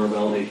empathy,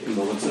 vulnerability, and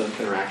moments of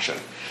interaction.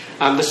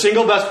 The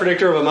single best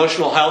predictor of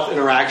emotional health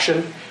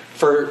interaction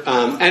for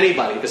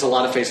anybody is a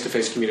lot of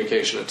face-to-face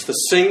communication. It's the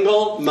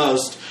single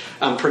most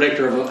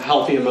predictor of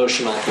healthy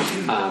emotional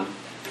health.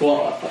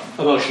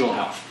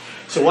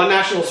 So one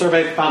national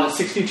survey found that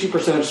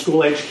 62% of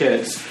school-age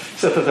kids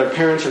said that their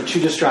parents are too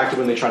distracted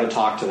when they try to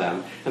talk to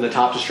them. And the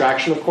top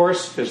distraction, of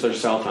course, is their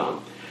cell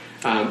phone.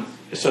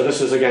 So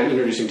this is, again,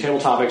 introducing table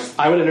topics.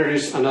 I would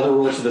introduce another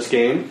rule to this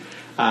game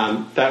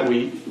that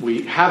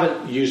we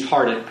haven't used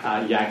hard at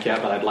YAC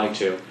yet, but I'd like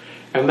to.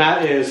 And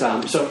that is,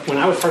 so when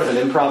I was part of an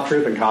improv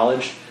troupe in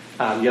college,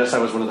 yes, I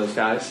was one of those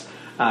guys,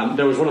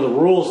 there was one of the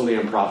rules in the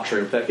improv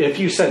troupe that if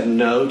you said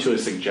no to a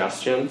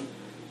suggestion,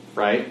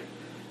 right,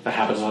 that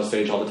happens on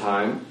stage all the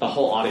time, the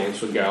whole audience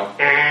would go,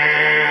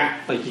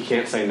 like you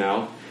can't say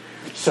no.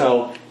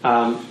 So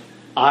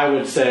I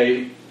would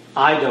say,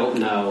 I don't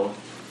know,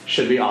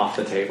 should be off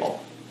the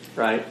table,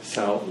 right?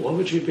 So what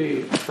would you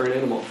be for an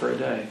animal for a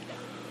day?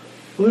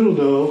 I don't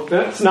know.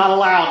 That's not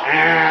allowed.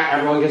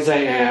 Everyone can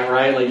say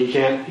right? Like you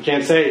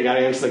can't say it. You got to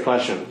answer the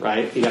question,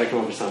 right? You got to come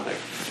up with something.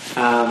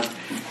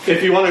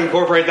 If you want to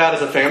incorporate that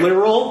as a family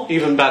rule,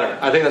 even better.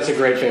 I think that's a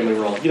great family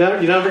rule. You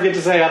never get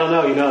to say I don't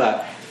know. You know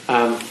that.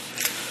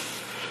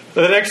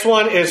 The next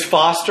one is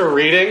foster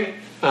reading.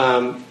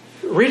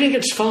 Reading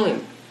is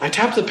fun. I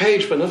tapped the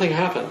page, but nothing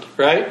happened,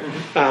 right?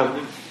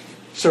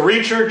 So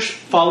research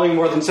following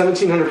more than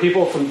 1,700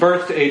 people from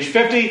birth to age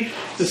 50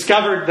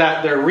 discovered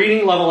that their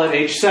reading level at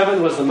age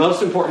 7 was the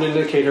most important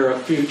indicator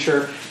of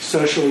future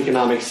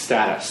socioeconomic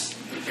status.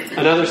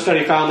 Another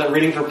study found that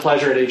reading for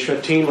pleasure at age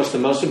 15 was the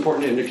most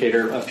important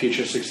indicator of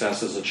future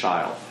success as a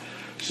child.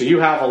 So you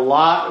have a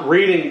lot,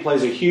 reading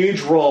plays a huge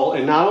role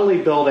in not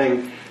only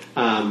building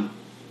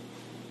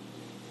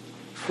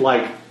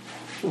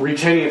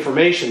retaining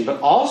information,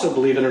 but also,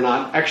 believe it or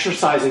not,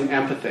 exercising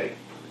empathy.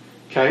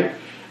 Okay?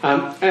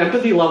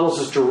 Empathy levels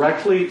is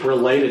directly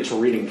related to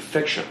reading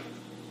fiction.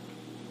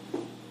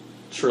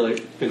 It's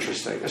really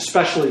interesting,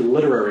 especially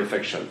literary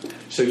fiction.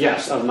 So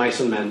yes, Of Mice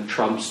and Men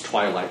trumps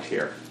Twilight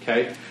here.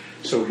 Okay?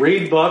 So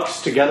read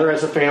books together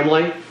as a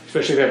family,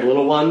 especially if you have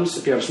little ones.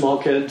 If you have small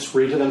kids,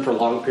 read to them for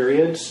long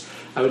periods.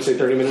 I would say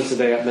 30 minutes a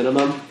day at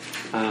minimum.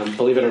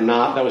 Believe it or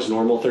not, that was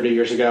normal 30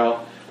 years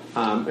ago.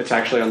 It's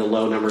actually on the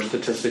low number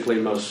statistically.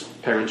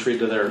 Most parents read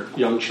to their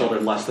young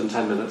children less than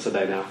 10 minutes a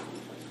day now.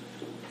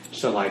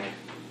 So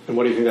and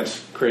what do you think that's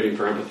creating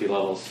for empathy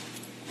levels?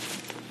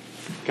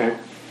 Okay.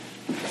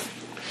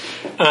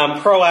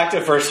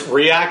 Proactive versus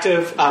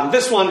reactive.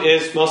 This one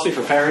is mostly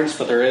for parents,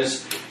 but there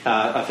is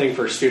a thing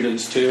for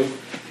students too.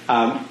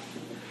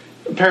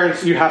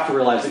 Parents, you have to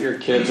realize that your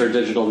kids are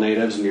digital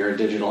natives and you're a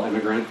digital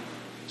immigrant.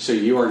 So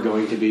you are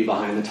going to be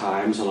behind the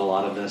times on a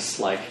lot of this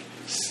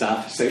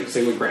stuff.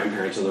 Same with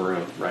grandparents in the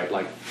room,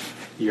 right?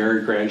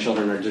 Your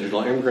grandchildren are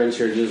digital immigrants,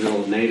 you're a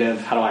digital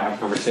native. How do I have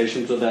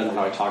conversations with them?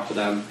 How do I talk to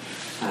them?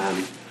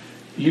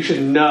 You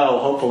should know,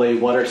 hopefully,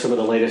 what are some of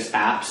the latest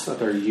apps that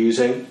they're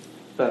using,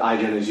 that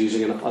iGen is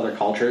using in other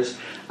cultures.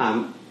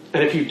 And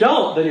if you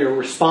don't, then you're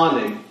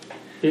responding.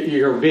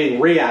 You're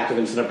being reactive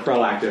instead of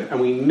proactive. And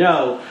we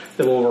know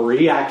that when we're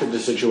reactive to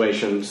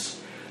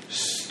situations,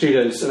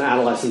 students and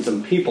adolescents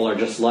and people are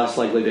just less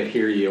likely to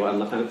hear you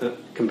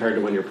compared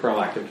to when you're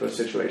proactive to a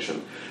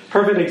situation.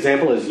 Perfect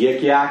example is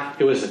Yik Yak.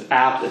 It was an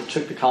app that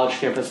took the college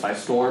campus by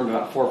storm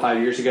about 4 or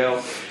 5 years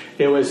ago.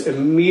 It was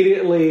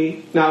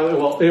immediately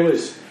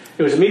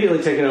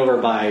taken over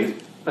by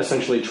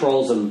essentially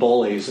trolls and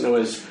bullies, and it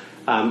was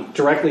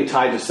directly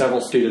tied to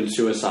several student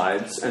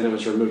suicides, and it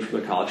was removed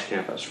from the college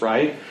campus,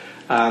 right?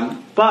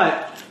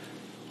 But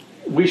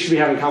we should be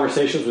having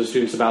conversations with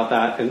students about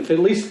that, and at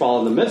least while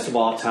in the midst of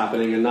all that's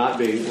happening and not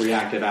being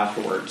reactive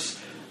afterwards.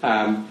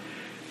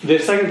 The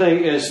second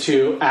thing is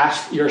to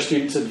ask your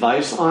students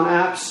advice on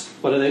apps.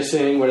 What are they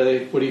seeing? What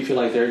do you feel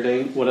like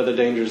what are the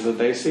dangers that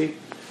they see?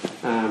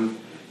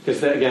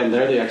 Because again,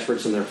 they're the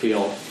experts in their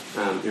field.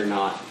 You're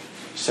not.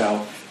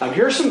 So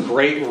here are some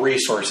great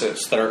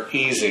resources that are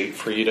easy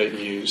for you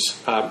to use.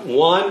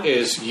 One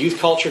is Youth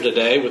Culture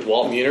Today with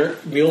Walt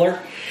Mueller.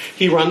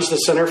 He runs the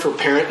Center for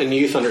Parent and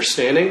Youth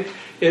Understanding.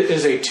 It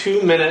is a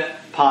 2-minute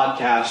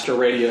podcast or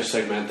radio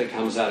segment that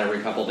comes out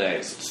every couple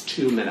days. It's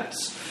 2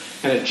 minutes.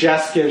 And it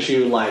just gives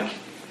you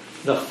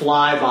the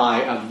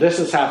flyby of this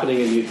is happening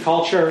in youth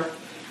culture.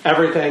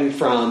 Everything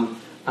from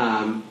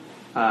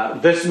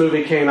This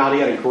movie came out. He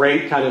had a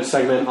great kind of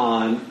segment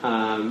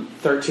on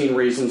 13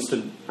 Reasons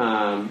to...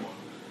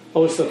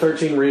 what was the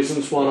 13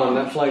 Reasons one on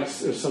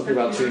Netflix? It was something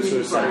about teen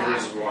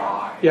suicide.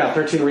 Yeah,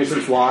 13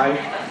 Reasons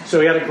Why. So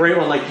he had a great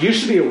one. Like, you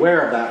should be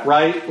aware of that,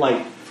 right?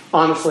 Like,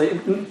 honestly,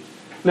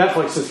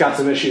 Netflix has got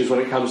some issues when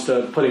it comes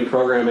to putting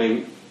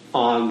programming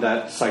on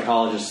that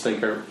psychologists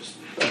think are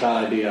a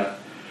bad idea.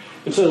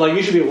 And so, like,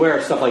 you should be aware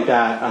of stuff like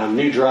that.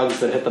 New drugs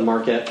that hit the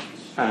market.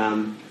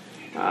 There's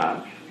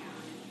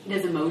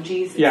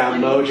emojis. Yeah,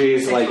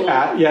 emojis. Like,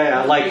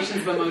 like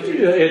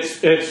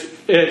emojis.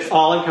 it's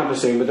all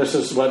encompassing. But this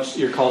is what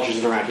your culture's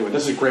interacting with.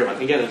 This is a great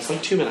one. Again, it's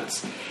like 2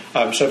 minutes.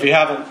 So if you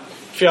have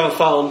a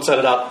phone, set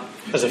it up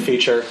as a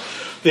feature.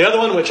 The other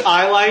one, which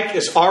I like,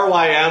 is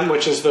RYM,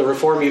 which is the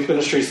Reformed Youth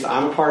Ministries that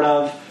I'm a part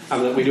of.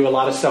 We do a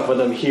lot of stuff with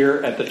them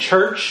here at the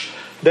church.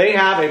 They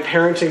have a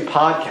parenting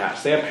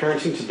podcast. They have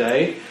Parenting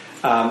Today.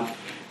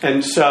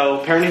 And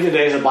so Parenting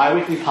Today is a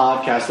bi-weekly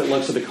podcast that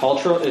looks at the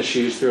cultural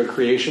issues through a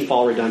creation,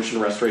 fall, redemption,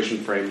 restoration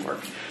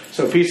framework.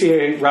 So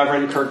PCA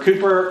Reverend Kurt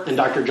Cooper and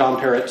Dr. John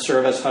Parrott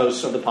serve as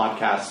hosts of the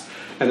podcast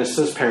and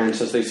assist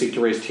parents as they seek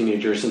to raise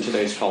teenagers in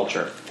today's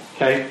culture.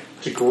 Okay?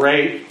 It's a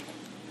great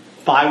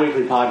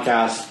bi-weekly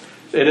podcast.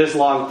 It is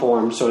long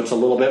form, so it's a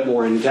little bit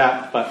more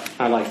in-depth, but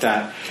I like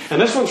that.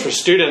 And this one's for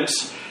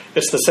students.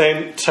 It's the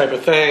same type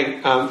of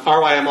thing.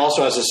 RYM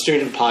also has a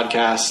student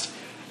podcast,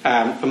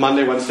 a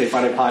Monday, Wednesday,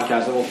 Friday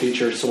podcast that will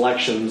feature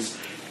selections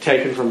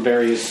taken from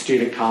various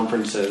student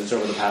conferences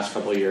over the past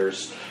couple of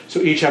years. So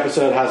each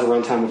episode has a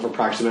runtime of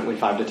approximately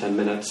 5 to 10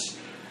 minutes.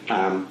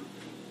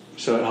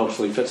 So it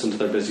hopefully fits into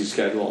their busy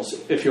schedules.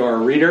 If you are a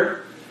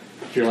reader,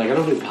 if you're like, I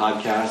don't do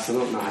podcasts, I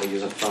don't know how to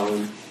use a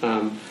phone,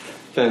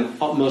 then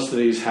most of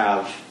these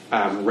have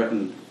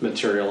written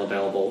material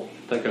available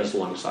that goes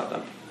alongside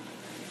them.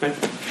 Okay?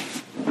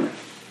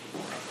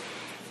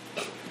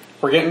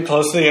 We're getting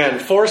close to the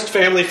end. Forced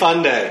Family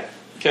Fun Day.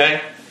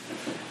 Okay?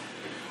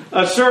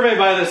 A survey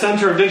by the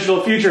Center of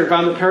Digital Future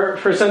found the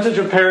percentage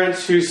of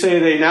parents who say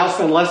they now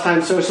spend less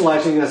time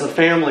socializing as a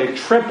family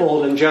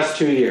tripled in just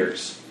 2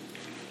 years.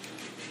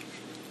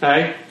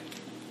 Okay?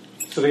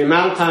 So the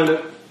amount of time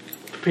that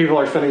people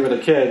are spending with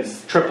their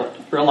kids tripled.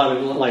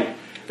 Like,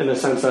 in the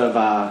sense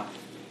of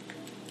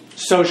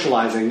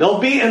socializing. They'll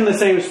be in the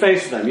same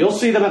space with them. You'll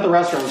see them at the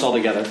restaurants all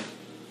together.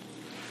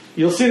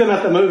 You'll see them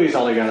at the movies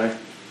all together.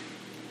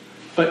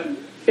 But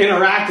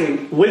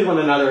interacting with one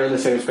another in the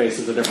same space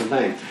is a different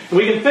thing. And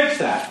we can fix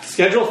that.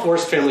 Schedule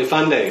forced family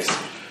fun days.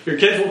 Your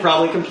kids will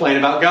probably complain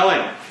about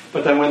going.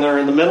 But then when they're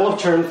in the middle of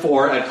turn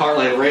 4 at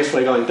Cartland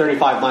Raceway going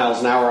 35 miles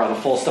an hour on a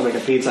full stomach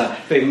of pizza,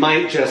 they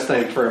might just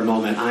think for a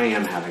moment, I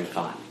am having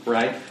fun,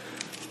 right?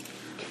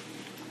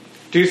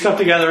 Do stuff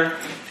together.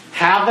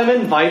 Have them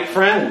invite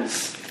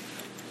friends.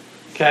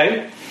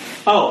 Okay?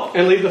 Oh,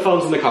 and leave the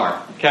phones in the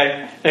car.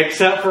 Okay?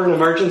 Except for an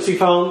emergency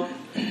phone.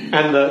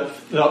 And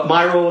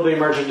my rule with the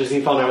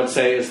emergency phone, I would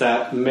say, is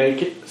that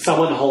make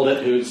someone hold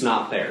it who's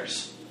not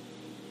theirs.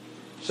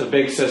 So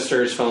big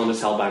sister's phone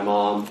is held by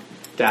mom.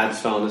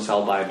 Dad's phone is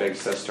held by big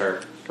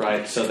sister.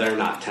 Right? So they're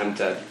not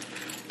tempted.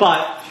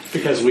 But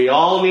because we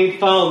all need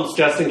phones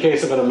just in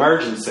case of an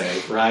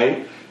emergency,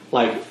 right?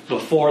 Like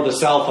before the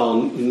cell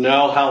phone,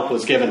 no help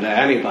was given to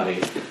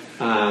anybody.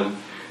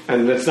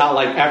 And it's not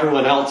like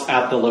everyone else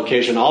at the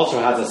location also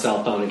has a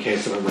cell phone in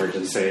case of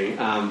emergency.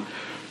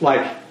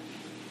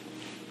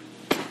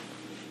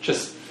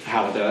 Just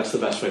have it there. That's the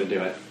best way to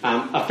do it.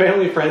 A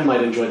family friend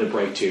might enjoy the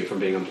break, too, from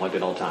being unplugged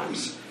at all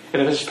times.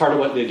 And if it's just part of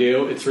what they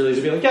do, it's really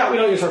easy to be like, yeah, we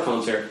don't use our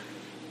phones here.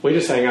 We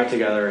just hang out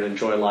together and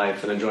enjoy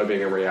life and enjoy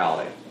being in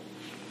reality.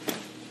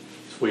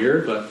 It's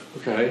weird, but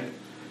okay.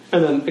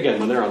 And then, again,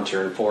 when they're on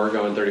turn 4,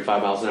 going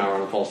 35 miles an hour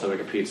on a full stomach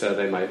of pizza,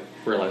 they might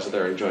realize that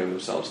they're enjoying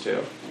themselves,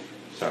 too.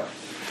 So,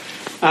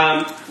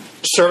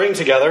 serving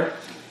together.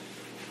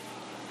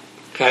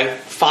 Okay,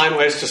 find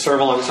ways to serve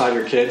alongside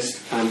your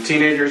kids,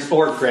 teenagers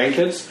or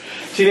grandkids.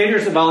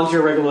 Teenagers that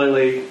volunteer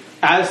regularly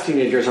as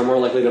teenagers are more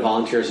likely to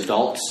volunteer as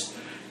adults.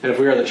 And if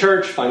we are the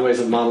church, find ways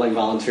of modeling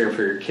volunteer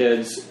for your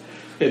kids.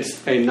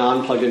 It's a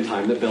non-plugged-in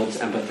time that builds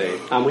empathy.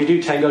 We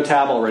do Tango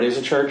Tab already as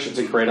a church. It's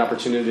a great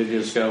opportunity to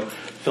just go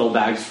fill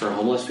bags for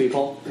homeless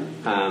people.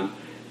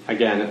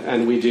 Again,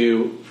 and we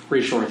do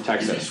Reach North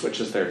Texas, which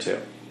is there too.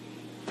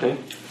 Okay.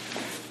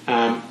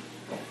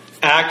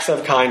 Acts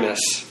of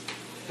kindness.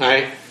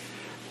 Right?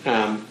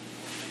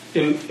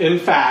 In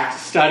fact,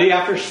 study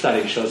after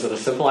study shows that a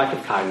simple act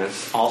of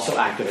kindness also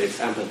activates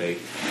empathy.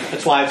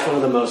 That's why it's one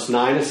of the most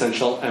 9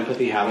 essential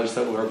empathy habits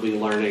that we'll be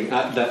learning,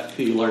 that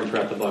you learn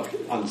throughout the book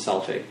on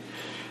Selfie.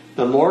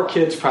 The more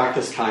kids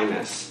practice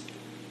kindness,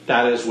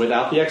 that is,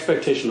 without the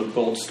expectation of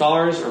gold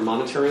stars or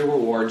monetary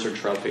rewards or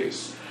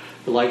trophies,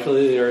 the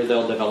likelier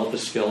they'll develop the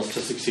skills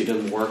to succeed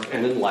in work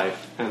and in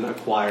life and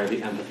acquire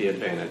the empathy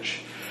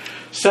advantage.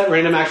 Set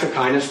random acts of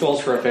kindness goals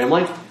for a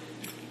family.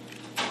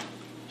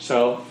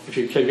 So, if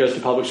your kid goes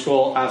to public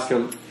school, ask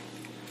them,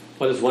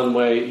 what is one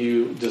way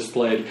you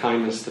displayed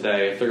kindness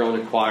today? If they're going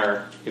to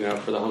choir,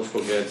 for the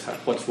homeschool kids,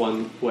 what's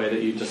one way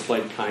that you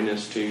displayed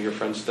kindness to your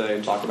friends today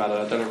and talk about it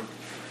at dinner?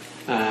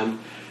 And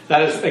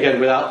that is, again,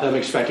 without them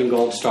expecting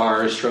gold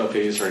stars,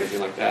 trophies, or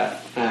anything like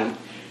that.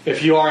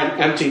 If you are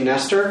an empty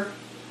nester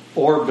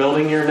or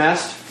building your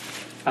nest,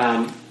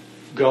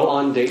 go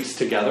on dates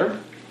together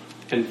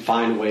and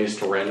find ways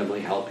to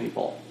randomly help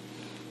people.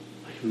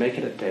 Like, make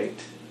it a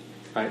date,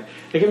 right?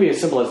 It can be as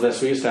simple as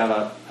this. We used to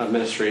have a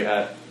ministry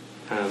at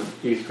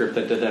youth group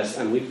that did this,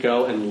 and we'd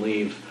go and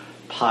leave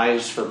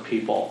pies for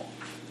people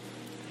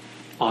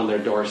on their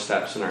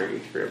doorsteps in our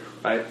youth group,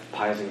 right?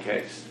 Pies and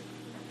cakes.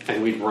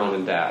 And we'd run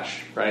and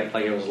dash, right?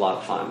 Like, it was a lot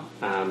of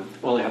fun.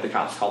 We only had the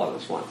cops call on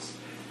us once.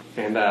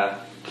 And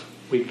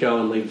we'd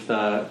go and leave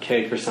the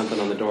cake or something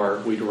on the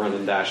door. We'd run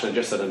and dash, and I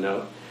just said a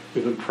note.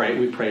 We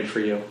prayed for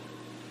you.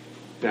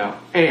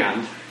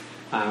 And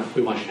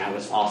we want you to have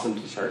this awesome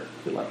dessert.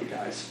 We love you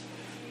guys.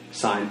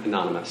 Signed,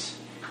 Anonymous,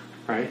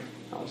 right?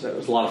 That was it. It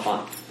was a lot of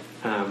fun.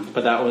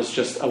 But that was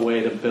just a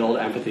way to build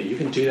empathy. You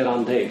can do that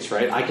on dates,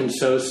 right? I can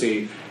so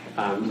see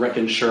Rick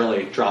and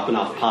Shirley dropping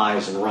off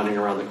pies and running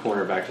around the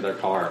corner back to their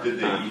car. Did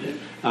they eat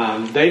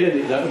it? They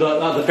didn't.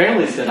 The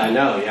families did, I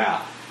know,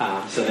 yeah.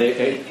 So they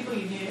ate. People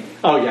you knew?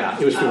 Oh, yeah.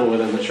 It was people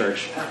within the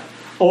church.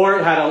 Or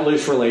it had a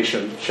loose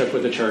relationship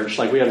with the church.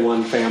 Like, we had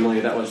one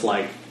family that was,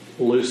 like,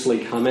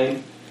 loosely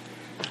coming.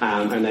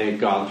 And they had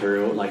gone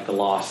through, like, the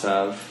loss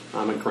of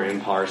a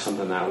grandpa or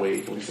something that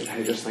week. And we said,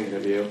 hey, just thinking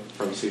of you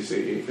from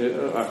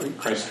CCE,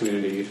 Christ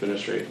Community Youth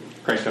Ministry,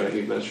 Christ Covenant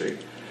Youth Ministry.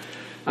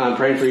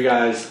 Praying for you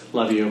guys.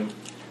 Love you.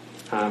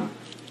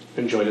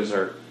 Enjoy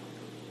dessert.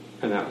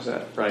 And that was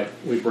it, right?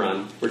 We'd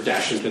run. We're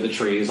dashing through the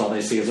trees. All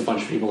they see is a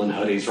bunch of people in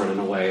hoodies running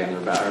away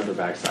on their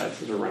backsides as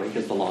they're running,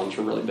 because the lawns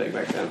were really big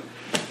back then.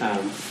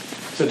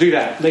 So do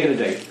that. Make it a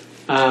date.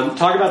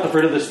 Talk about the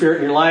fruit of the Spirit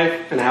in your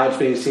life and how it's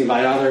being seen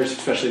by others,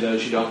 especially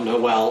those you don't know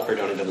well or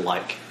don't even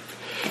like.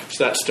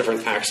 So that's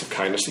different acts of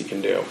kindness you can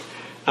do.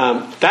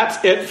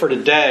 That's it for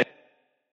today.